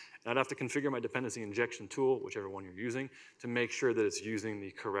test. And I'd have to configure my dependency injection tool, whichever one you're using, to make sure that it's using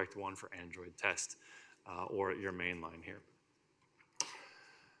the correct one for Android test or your main line here.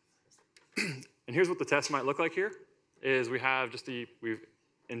 And here's what the test might look like here, is we have just we've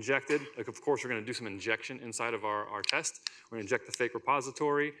injected, like of course we're gonna do some injection inside of our test. We're gonna inject the fake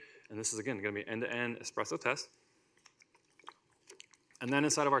repository, and this is again gonna be end-to-end espresso test. And then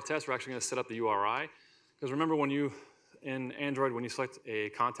inside of our test, we're actually gonna set up the URI, because remember in Android, when you select a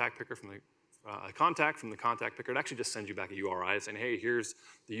contact picker from the contact picker, it actually just sends you back a URI saying, hey, here's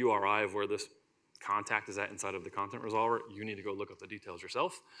the URI of where this contact is at inside of the content resolver. You need to go look up the details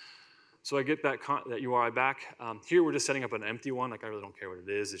yourself. So I get that URI back. Here we're just setting up an empty one. Like I really don't care what it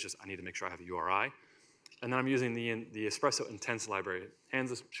is. It's just I need to make sure I have a URI. And then I'm using the Espresso Intents library.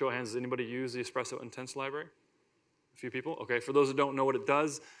 Show of hands, does anybody use the Espresso Intents library? A few people? Okay, for those who don't know what it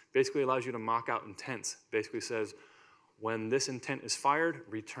does, basically allows you to mock out intents. Basically says, when this intent is fired,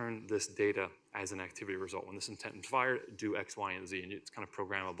 return this data as an activity result. When this intent is fired, do X, Y, and Z, and it's kind of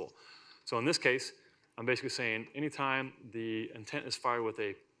programmable. So in this case, I'm basically saying anytime the intent is fired with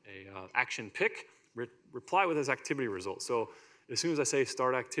a action pick, reply with this activity result. So as soon as I say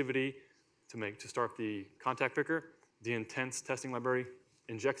start activity to start the contact picker, the intents testing library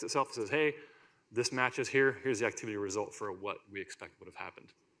injects itself and says, hey, this matches here, here's the activity result for what we expect would have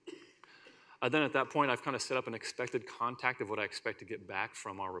happened. Then at that point, I've kind of set up an expected contact of what I expect to get back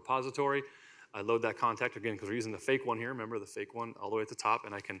from our repository. I load that contact again, because we're using the fake one here, remember the fake one all the way at the top,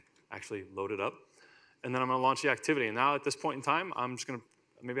 and I can actually load it up. And then I'm gonna launch the activity. And now at this point in time, I'm just gonna,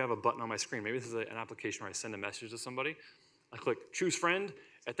 maybe I have a button on my screen. Maybe this is an application where I send a message to somebody. I click choose friend.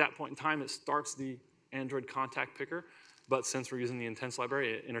 At that point in time, it starts the Android contact picker. But since we're using the intents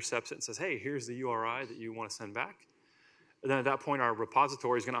library, it intercepts it and says, hey, here's the URI that you want to send back. And then at that point, our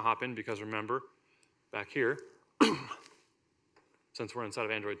repository is going to hop in, because remember, back here, since we're inside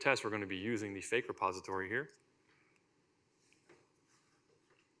of Android test, we're going to be using the fake repository here.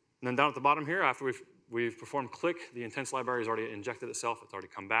 And then down at the bottom here, after we've performed click, the intents library has already injected itself. It's already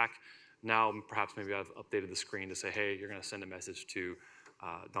come back. Now, perhaps maybe I've updated the screen to say, hey, you're going to send a message to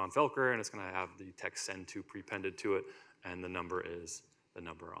Donn Felker, and it's going to have the text send to prepended to it, and the number is the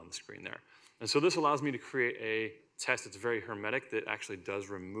number on the screen there. And so this allows me to create a test that's very hermetic, that actually does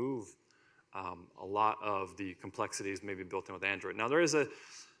remove a lot of the complexities may be built in with Android. Now, there is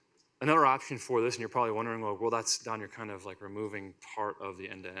another option for this, and you're probably wondering, well, that's Don, you're kind of like removing part of the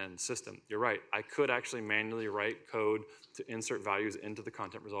end-to-end system. You're right. I could actually manually write code to insert values into the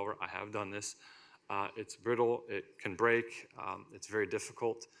content resolver. I have done this. It's brittle. It can break. It's very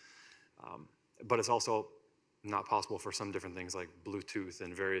difficult. But it's also not possible for some different things like Bluetooth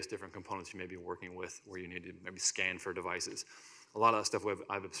and various different components you may be working with where you need to maybe scan for devices. A lot of that stuff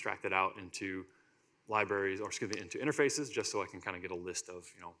I've abstracted out into libraries, or excuse me, into interfaces, just so I can kind of get a list of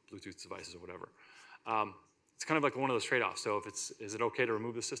Bluetooth devices or whatever. It's kind of like one of those trade-offs. So is it okay to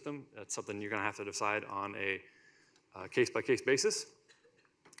remove the system? That's something you're going to have to decide on a case-by-case basis.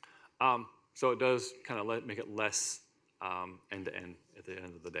 So it does kind of make it less end-to-end at the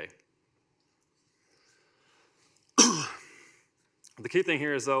end of the day. The key thing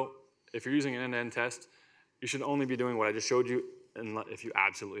here is, though, if you're using an end-to-end test, you should only be doing what I just showed you if you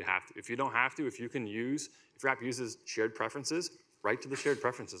absolutely have to. If you don't have to, if your app uses shared preferences, write to the shared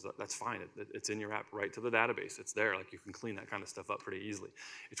preferences. That's fine. It's in your app. Write to the database. It's there. Like, you can clean that kind of stuff up pretty easily.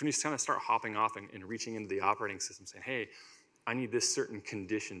 It's when you kind of start hopping off and reaching into the operating system saying, hey, I need this certain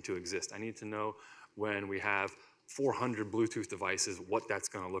condition to exist. I need to know when we have 400 Bluetooth devices, what that's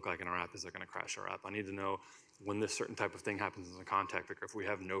going to look like in our app. Is it going to crash our app? I need to know when this certain type of thing happens in the contact picker. If we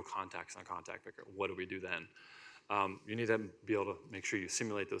have no contacts on contact picker, what do we do then? You need to be able to make sure you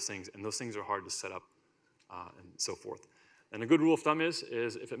simulate those things, and those things are hard to set up and so forth. And a good rule of thumb is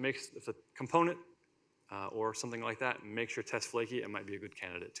if a component or something like that makes your test flaky, it might be a good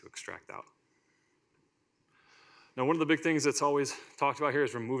candidate to extract out. Now, one of the big things that's always talked about here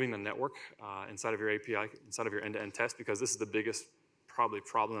is removing the network inside of your API, inside of your end-to-end test, because this is the biggest probably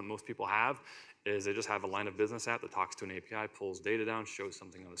problem that most people have, is they just have a line of business app that talks to an API, pulls data down, shows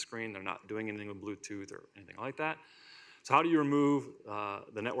something on the screen. They're not doing anything with Bluetooth or anything like that. So how do you remove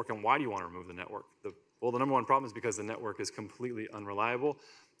the network, and why do you want to remove the network? Well, the number one problem is because the network is completely unreliable.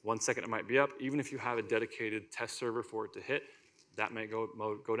 1 second it might be up. Even if you have a dedicated test server for it to hit, that may go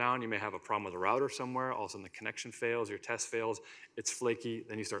down. You may have a problem with a router somewhere. All of a sudden the connection fails, your test fails, it's flaky,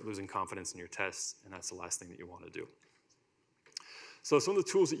 then you start losing confidence in your tests, and that's the last thing that you want to do. So some of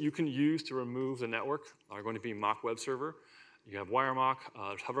the tools that you can use to remove the network are going to be mock web server. You have WireMock,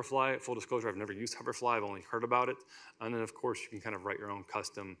 Hoverfly. Full disclosure, I've never used Hoverfly, I've only heard about it. And then of course you can kind of write your own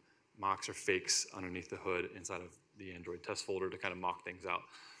custom mocks or fakes underneath the hood inside of the Android test folder to kind of mock things out.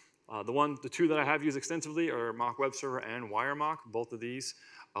 The two that I have used extensively are Mock Web Server and WireMock. Both of these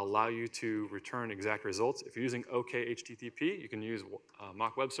allow you to return exact results. If you're using OK HTTP, you can use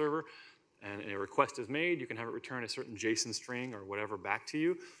Mock Web Server, and a request is made. You can have it return a certain JSON string or whatever back to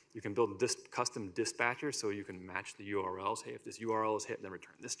you. You can build custom dispatchers so you can match the URLs. Hey, if this URL is hit, then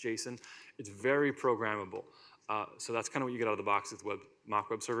return this JSON. It's very programmable. So that's kind of what you get out of the box with Mock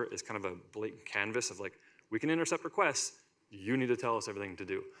Web Server, is kind of a blatant canvas of like, we can intercept requests. You need to tell us everything to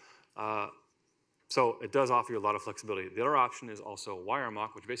do. So it does offer you a lot of flexibility. The other option is also WireMock,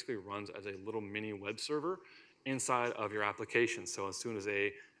 which basically runs as a little mini web server inside of your application. So as soon as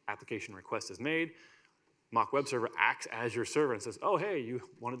a application request is made, Mock Web Server acts as your server and says, oh, hey, you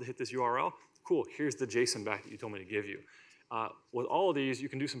wanted to hit this URL? Cool, here's the JSON back that you told me to give you. With all of these, you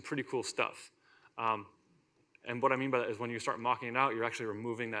can do some pretty cool stuff. And what I mean by that is when you start mocking it out, you're actually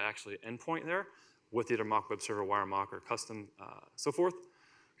removing that endpoint there with either Mock Web Server, WireMock, or custom, so forth.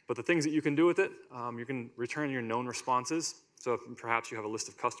 But the things that you can do with it, you can return your known responses. So if perhaps you have a list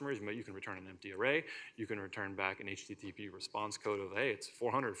of customers, you can return an empty array. You can return back an HTTP response code of, hey, it's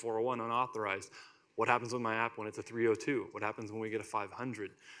 400, 401, unauthorized. What happens with my app when it's a 302? What happens when we get a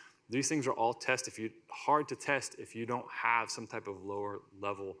 500? These things are all hard to test if you don't have some type of lower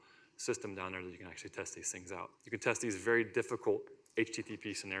level system down there that you can actually test these things out. You can test these very difficult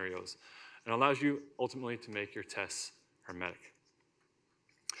HTTP scenarios. And it allows you ultimately to make your tests hermetic.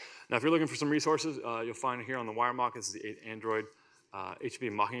 Now, if you're looking for some resources, you'll find here on the WireMock, this is the 8 Android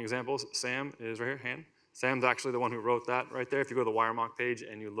HTTP mocking examples. Sam is right here, Sam's actually the one who wrote that right there. If you go to the WireMock page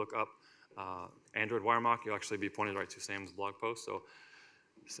and you look up Android WireMock, you'll actually be pointed right to Sam's blog post. So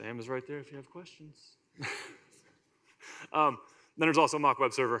Sam is right there if you have questions. Then there's also Mock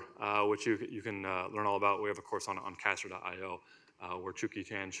Web Server, which you can learn all about. We have a course on caster.io where Chuki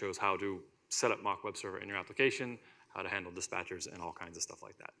Chan shows how to set up Mock Web Server in your application, how to handle dispatchers, and all kinds of stuff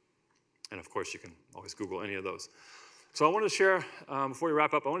like that. And of course, you can always Google any of those. So I wanted to share, before we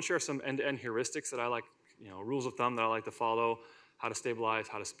wrap up, I want to share some end-to-end heuristics that I like, rules of thumb that I like to follow, how to stabilize,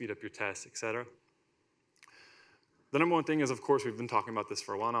 how to speed up your tests, et cetera. The number one thing is, of course, we've been talking about this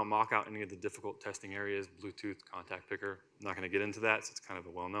for a while now, mock out any of the difficult testing areas, Bluetooth, contact picker. I'm not going to get into that, so it's kind of a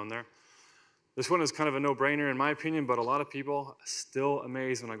well-known there. This one is kind of a no-brainer in my opinion, but a lot of people are still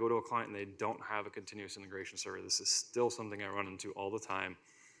amazed when I go to a client and they don't have a continuous integration server. This is still something I run into all the time.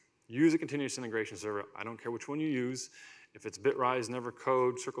 Use a continuous integration server. I don't care which one you use. If it's Bitrise,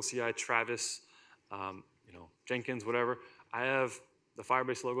 Nevercode, CircleCI, Travis, Jenkins, whatever. I have the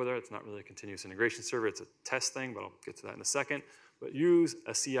Firebase logo there. It's not really a continuous integration server. It's a test thing, but I'll get to that in a second. But use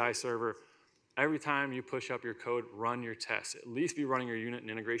a CI server. Every time you push up your code, run your tests. At least be running your unit and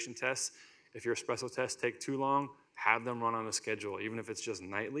integration tests. If your espresso tests take too long, have them run on a schedule, even if it's just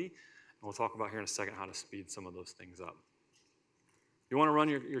nightly. And we'll talk about here in a second how to speed some of those things up. You want to run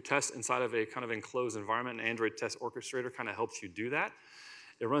your tests inside of a kind of enclosed environment. An Android Test Orchestrator kind of helps you do that.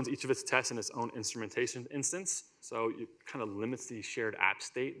 It runs each of its tests in its own instrumentation instance, so it kind of limits the shared app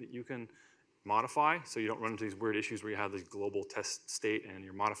state that you can modify, so you don't run into these weird issues where you have this global test state and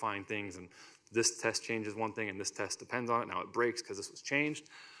you're modifying things, and this test changes one thing and this test depends on it. Now it breaks because this was changed.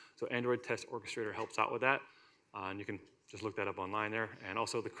 So Android Test Orchestrator helps out with that, and you can just look that up online there. And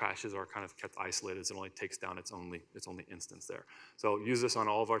also the crashes are kind of kept isolated, so it only takes down its only instance there. So use this on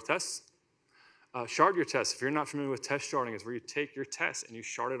all of our tests. Shard your tests. If you're not familiar with test sharding, it's where you take your tests and you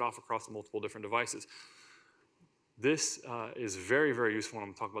shard it off across multiple different devices. This is very, very useful, and I'm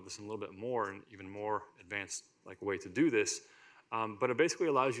going to talk about this in a little bit more and even more advanced way to do this. But it basically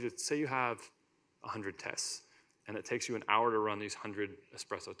allows you to, say you have 100 tests, and it takes you an hour to run these 100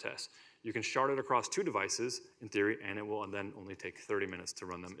 espresso tests. You can shard it across 2 devices, in theory, and it will then only take 30 minutes to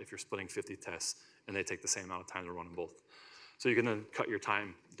run them if you're splitting 50 tests, and they take the same amount of time to run them both. So you can then cut your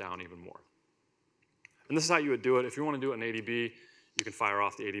time down even more. And this is how you would do it. If you want to do it in ADB, you can fire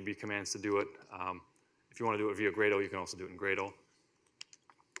off the ADB commands to do it. If you want to do it via Gradle, you can also do it in Gradle.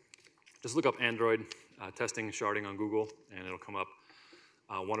 Just look up Android testing and sharding on Google, and it'll come up.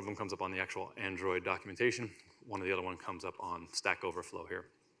 One of them comes up on the actual Android documentation. One of the other one comes up on Stack Overflow here.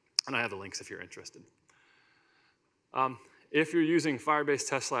 And I have the links if you're interested. If you're using Firebase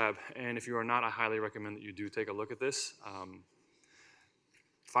Test Lab, and if you are not, I highly recommend that you do take a look at this.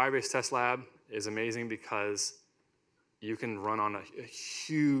 Firebase Test Lab is amazing because you can run on a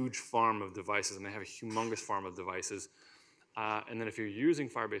huge farm of devices, and they have a humongous farm of devices. And then if you're using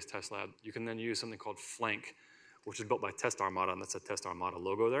Firebase Test Lab, you can then use something called Flank, which is built by Test Armada, and that's a Test Armada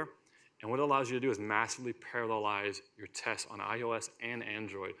logo there. And what it allows you to do is massively parallelize your tests on iOS and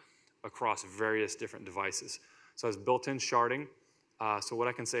Android across various different devices. So it's built-in sharding. So what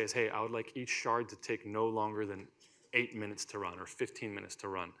I can say is, hey, I would like each shard to take no longer than 8 minutes to run or 15 minutes to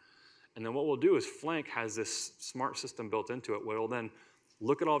run. And then what we'll do is Flank has this smart system built into it where it'll then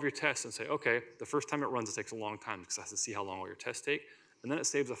look at all of your tests and say, okay, the first time it runs, it takes a long time because it has to see how long all your tests take. And then it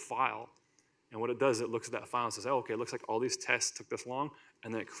saves a file. And what it does, it looks at that file and says, oh, okay, it looks like all these tests took this long.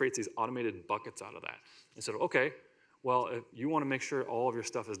 And then it creates these automated buckets out of that. Instead of, okay, well, if you want to make sure all of your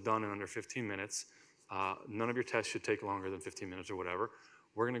stuff is done in under 15 minutes, none of your tests should take longer than 15 minutes or whatever,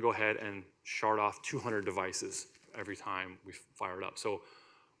 we're going to go ahead and shard off 200 devices every time we fire it up. So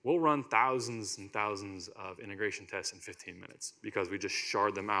we'll run thousands and thousands of integration tests in 15 minutes because we just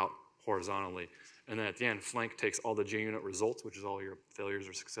shard them out horizontally. And then at the end, Flank takes all the JUnit results, which is all your failures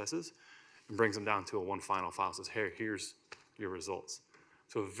or successes, and brings them down to a one final file. Says, hey, here's your results.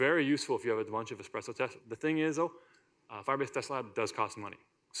 So very useful if you have a bunch of espresso tests. The thing is, though, Firebase Test Lab does cost money.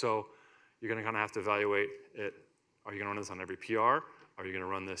 So you're going to kind of have to evaluate it. Are you going to run this on every PR? Are you going to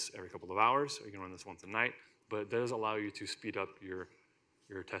run this every couple of hours? Are you going to run this once a night? But it does allow you to speed up your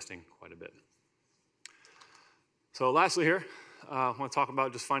testing quite a bit. So lastly here, I want to talk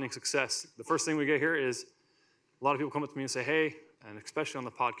about just finding success. The first thing we get here is a lot of people come up to me and say, hey, and especially on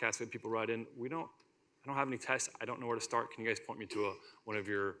the podcast, we have people write in, I don't have any tests. I don't know where to start. Can you guys point me to one of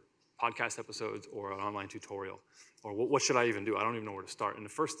your podcast episodes or an online tutorial? Or what should I even do? I don't even know where to start. And the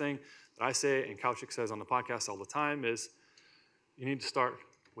first thing that I say, and Kaushik says on the podcast all the time, is you need to start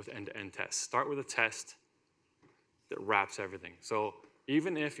with end-to-end tests. Start with a test that wraps everything. So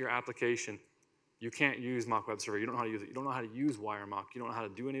even if your application, you can't use Mock Web Server, you don't know how to use it, you don't know how to use WireMock, you don't know how to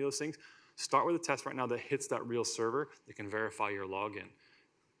do any of those things, start with a test right now that hits that real server that can verify your login.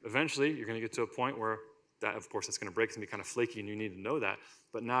 Eventually, you're going to get to a point where that, of course, it's going to break. It's going to be kind of flaky, and you need to know that.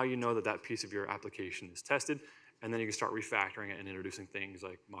 But now you know that that piece of your application is tested, and then you can start refactoring it and introducing things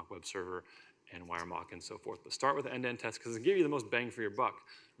like Mock Web Server and WireMock and so forth. But start with the end-to-end test because it'll give you the most bang for your buck.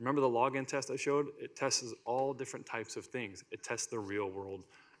 Remember the login test I showed? It tests all different types of things. It tests the real-world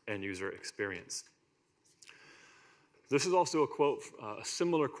end-user experience. This is also a quote, a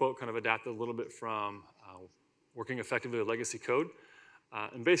similar quote, kind of adapted a little bit from Working Effectively with Legacy Code.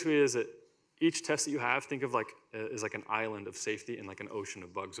 And basically is that each test that you have, think of like is like an island of safety in like an ocean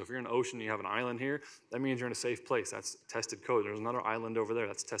of bugs. So if you're in an ocean and you have an island here, that means you're in a safe place. That's tested code. There's another island over there.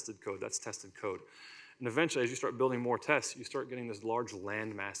 That's tested code. That's tested code. And eventually, as you start building more tests, you start getting this large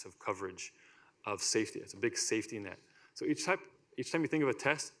landmass of coverage of safety. It's a big safety net. So each time you think of a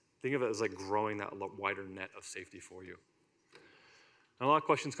test, think of it as like growing that wider net of safety for you. And a lot of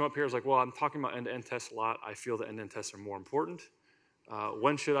questions come up here is like, well, I'm talking about end-to-end tests a lot. I feel that end-to-end tests are more important.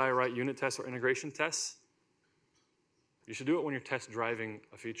 When should I write unit tests or integration tests? You should do it when you're test driving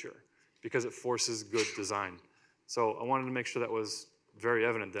a feature because it forces good design. So I wanted to make sure that was very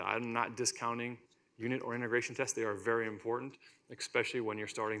evident that I'm not discounting unit or integration tests. They are very important, especially when you're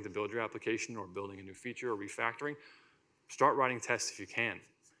starting to build your application or building a new feature or refactoring. Start writing tests if you can.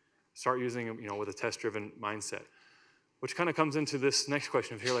 Start using them, with a test-driven mindset, which kind of comes into this next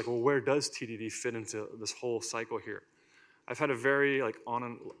question of here, like, well, where does TDD fit into this whole cycle here? I've had a very on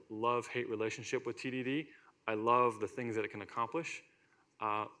and love-hate relationship with TDD. I love the things that it can accomplish,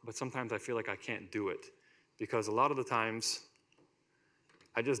 but sometimes I feel like I can't do it because a lot of the times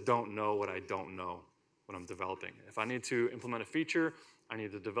I just don't know what I don't know when I'm developing. If I need to implement a feature, I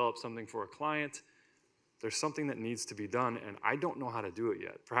need to develop something for a client, there's something that needs to be done, and I don't know how to do it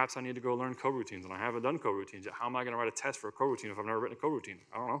yet. Perhaps I need to go learn coroutines, and I haven't done coroutines yet. How am I going to write a test for a coroutine if I've never written a coroutine?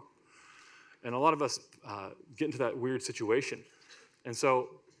 I don't know. And a lot of us get into that weird situation. And so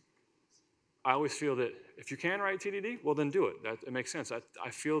I always feel that if you can write TDD, well, then do it. It makes sense. I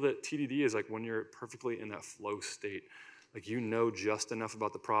feel that TDD is like when you're perfectly in that flow state. Like you know just enough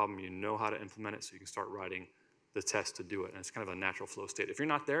about the problem, you know how to implement it so you can start writing the test to do it. And it's kind of a natural flow state. If you're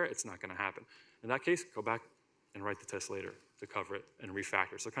not there, it's not going to happen. In that case, go back and write the test later to cover it and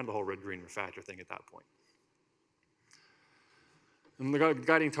refactor. So kind of the whole red-green refactor thing at that point. And the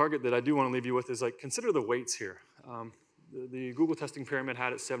guiding target that I do want to leave you with is like, consider the weights here. The Google testing pyramid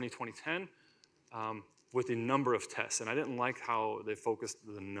had it 70-20-10 with the number of tests. And I didn't like how they focused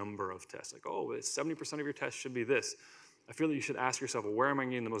the number of tests. Like, oh, 70% of your tests should be this. I feel that you should ask yourself, well, where am I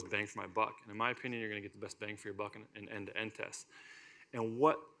getting the most bang for my buck? And in my opinion, you're going to get the best bang for your buck in end-to-end tests. And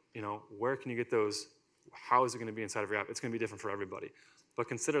where can you get those? How is it going to be inside of your app? It's going to be different for everybody. But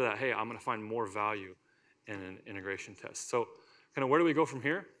consider that, hey, I'm going to find more value in an integration test. So kind of where do we go from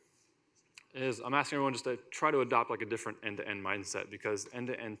here? I'm asking everyone just to try to adopt like a different end-to-end mindset because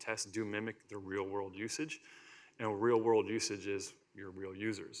end-to-end tests do mimic the real-world usage. And real-world usage is your real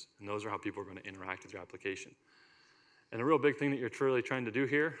users. And those are how people are going to interact with your application. And the real big thing that you're truly trying to do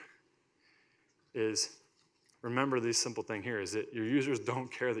here is remember this simple thing here is that your users don't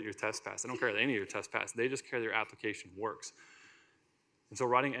care that your test passed. They don't care that any of your tests passed. They just care that your application works. And so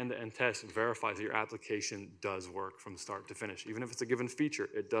writing end-to-end tests verifies that your application does work from start to finish. Even if it's a given feature,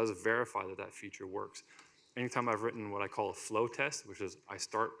 it does verify that that feature works. Anytime I've written what I call a flow test, which is I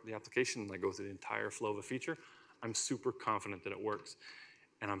start the application and I go through the entire flow of a feature, I'm super confident that it works.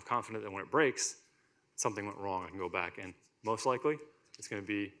 And I'm confident that when it breaks, something went wrong. I can go back and most likely it's going to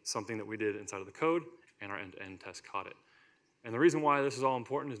be something that we did inside of the code and our end-to-end test caught it. And the reason why this is all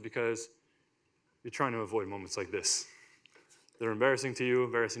important is because you're trying to avoid moments like this. They're embarrassing to you,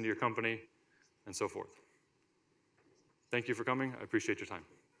 embarrassing to your company, and so forth. Thank you for coming. I appreciate your time.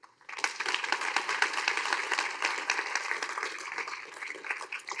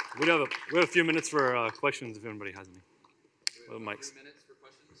 We have a few minutes for questions if anybody has any. With mics. 3 minutes for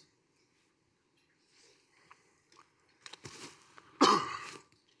questions.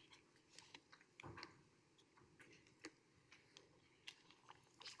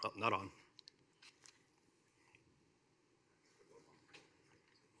 Oh, not on.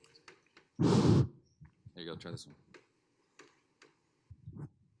 There you go, try this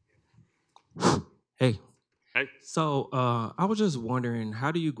one. Hey. Hey. So I was just wondering,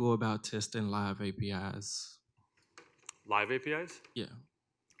 how do you go about testing live APIs? Live APIs? Yeah.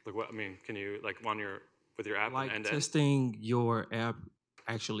 Like what? I mean, can you like with your app Like end-to-end? testing your app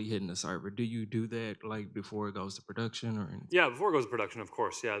actually hitting the server. Do you do that like before it goes to production or anything? Yeah, before it goes to production, of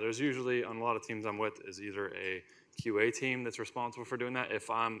course. Yeah, there's usually on a lot of teams I'm with is either a QA team that's responsible for doing that. If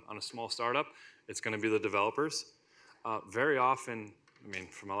I'm on a small startup, it's going to be the developers. Very often, I mean,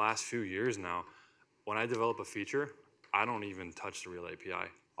 for the last few years now, when I develop a feature, I don't even touch the real API.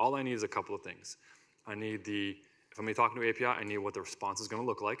 All I need is a couple of things. I need if I'm talking to an API, I need what the response is going to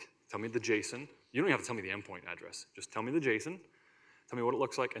look like. Tell me the JSON. You don't even have to tell me the endpoint address. Just tell me the JSON. Tell me what it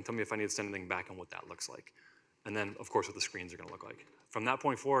looks like, and tell me if I need to send anything back and what that looks like. And then, of course, what the screens are going to look like. From that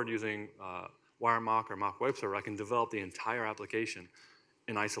point forward, using WireMock or Mock Web Server, I can develop the entire application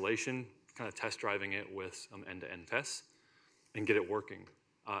in isolation, kind of test driving it with some end-to-end tests, and get it working.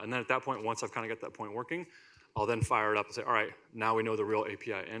 And then at that point, once I've kind of got that point working, I'll then fire it up and say, all right, now we know the real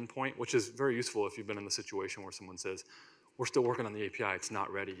API endpoint, which is very useful if you've been in the situation where someone says, we're still working on the API, it's not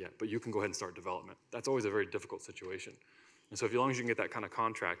ready yet, but you can go ahead and start development. That's always a very difficult situation. And so as long as you can get that kind of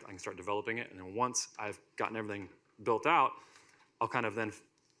contract, I can start developing it, and then once I've gotten everything built out, I'll kind of then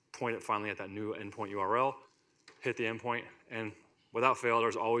point it finally at that new endpoint URL, hit the endpoint, and without fail,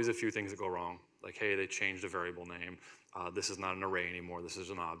 there's always a few things that go wrong. Like, hey, they changed a variable name. This is not an array anymore. This is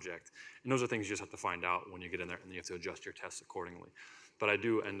an object. And those are things you just have to find out when you get in there, and you have to adjust your tests accordingly. But I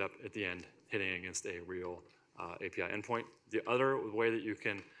do end up, at the end, hitting against a real API endpoint. The other way that you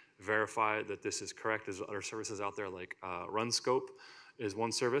can verify that this is correct is other services out there, like RunScope is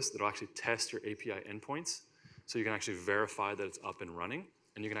one service that will actually test your API endpoints. So you can actually verify that it's up and running.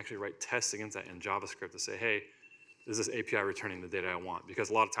 And you can actually write tests against that in JavaScript to say, hey, is this API returning the data I want? Because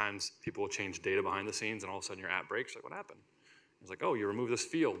a lot of times people will change data behind the scenes and all of a sudden your app breaks. Like, what happened? It's like, oh, you removed this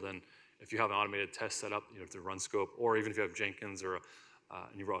field. And if you have an automated test set up, you have to run scope, or even if you have Jenkins or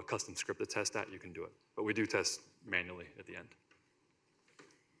and you wrote a custom script to test that, you can do it. But we do test manually at the end.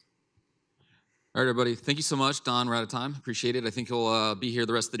 All right, everybody. Thank you so much. Donn, we're out of time. Appreciate it. I think he'll be here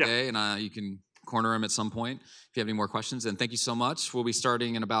the rest of the day, and you can corner him at some point if you have any more questions. And thank you so much. We'll be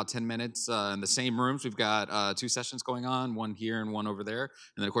starting in about 10 minutes in the same rooms. We've got 2 sessions going on, one here and one over there.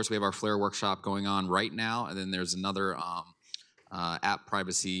 And then, of course, we have our Flare workshop going on right now. And then there's another app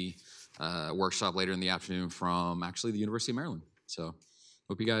privacy workshop later in the afternoon from actually the University of Maryland. So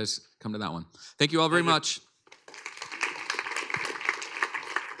hope you guys come to that one. Thank you all very much.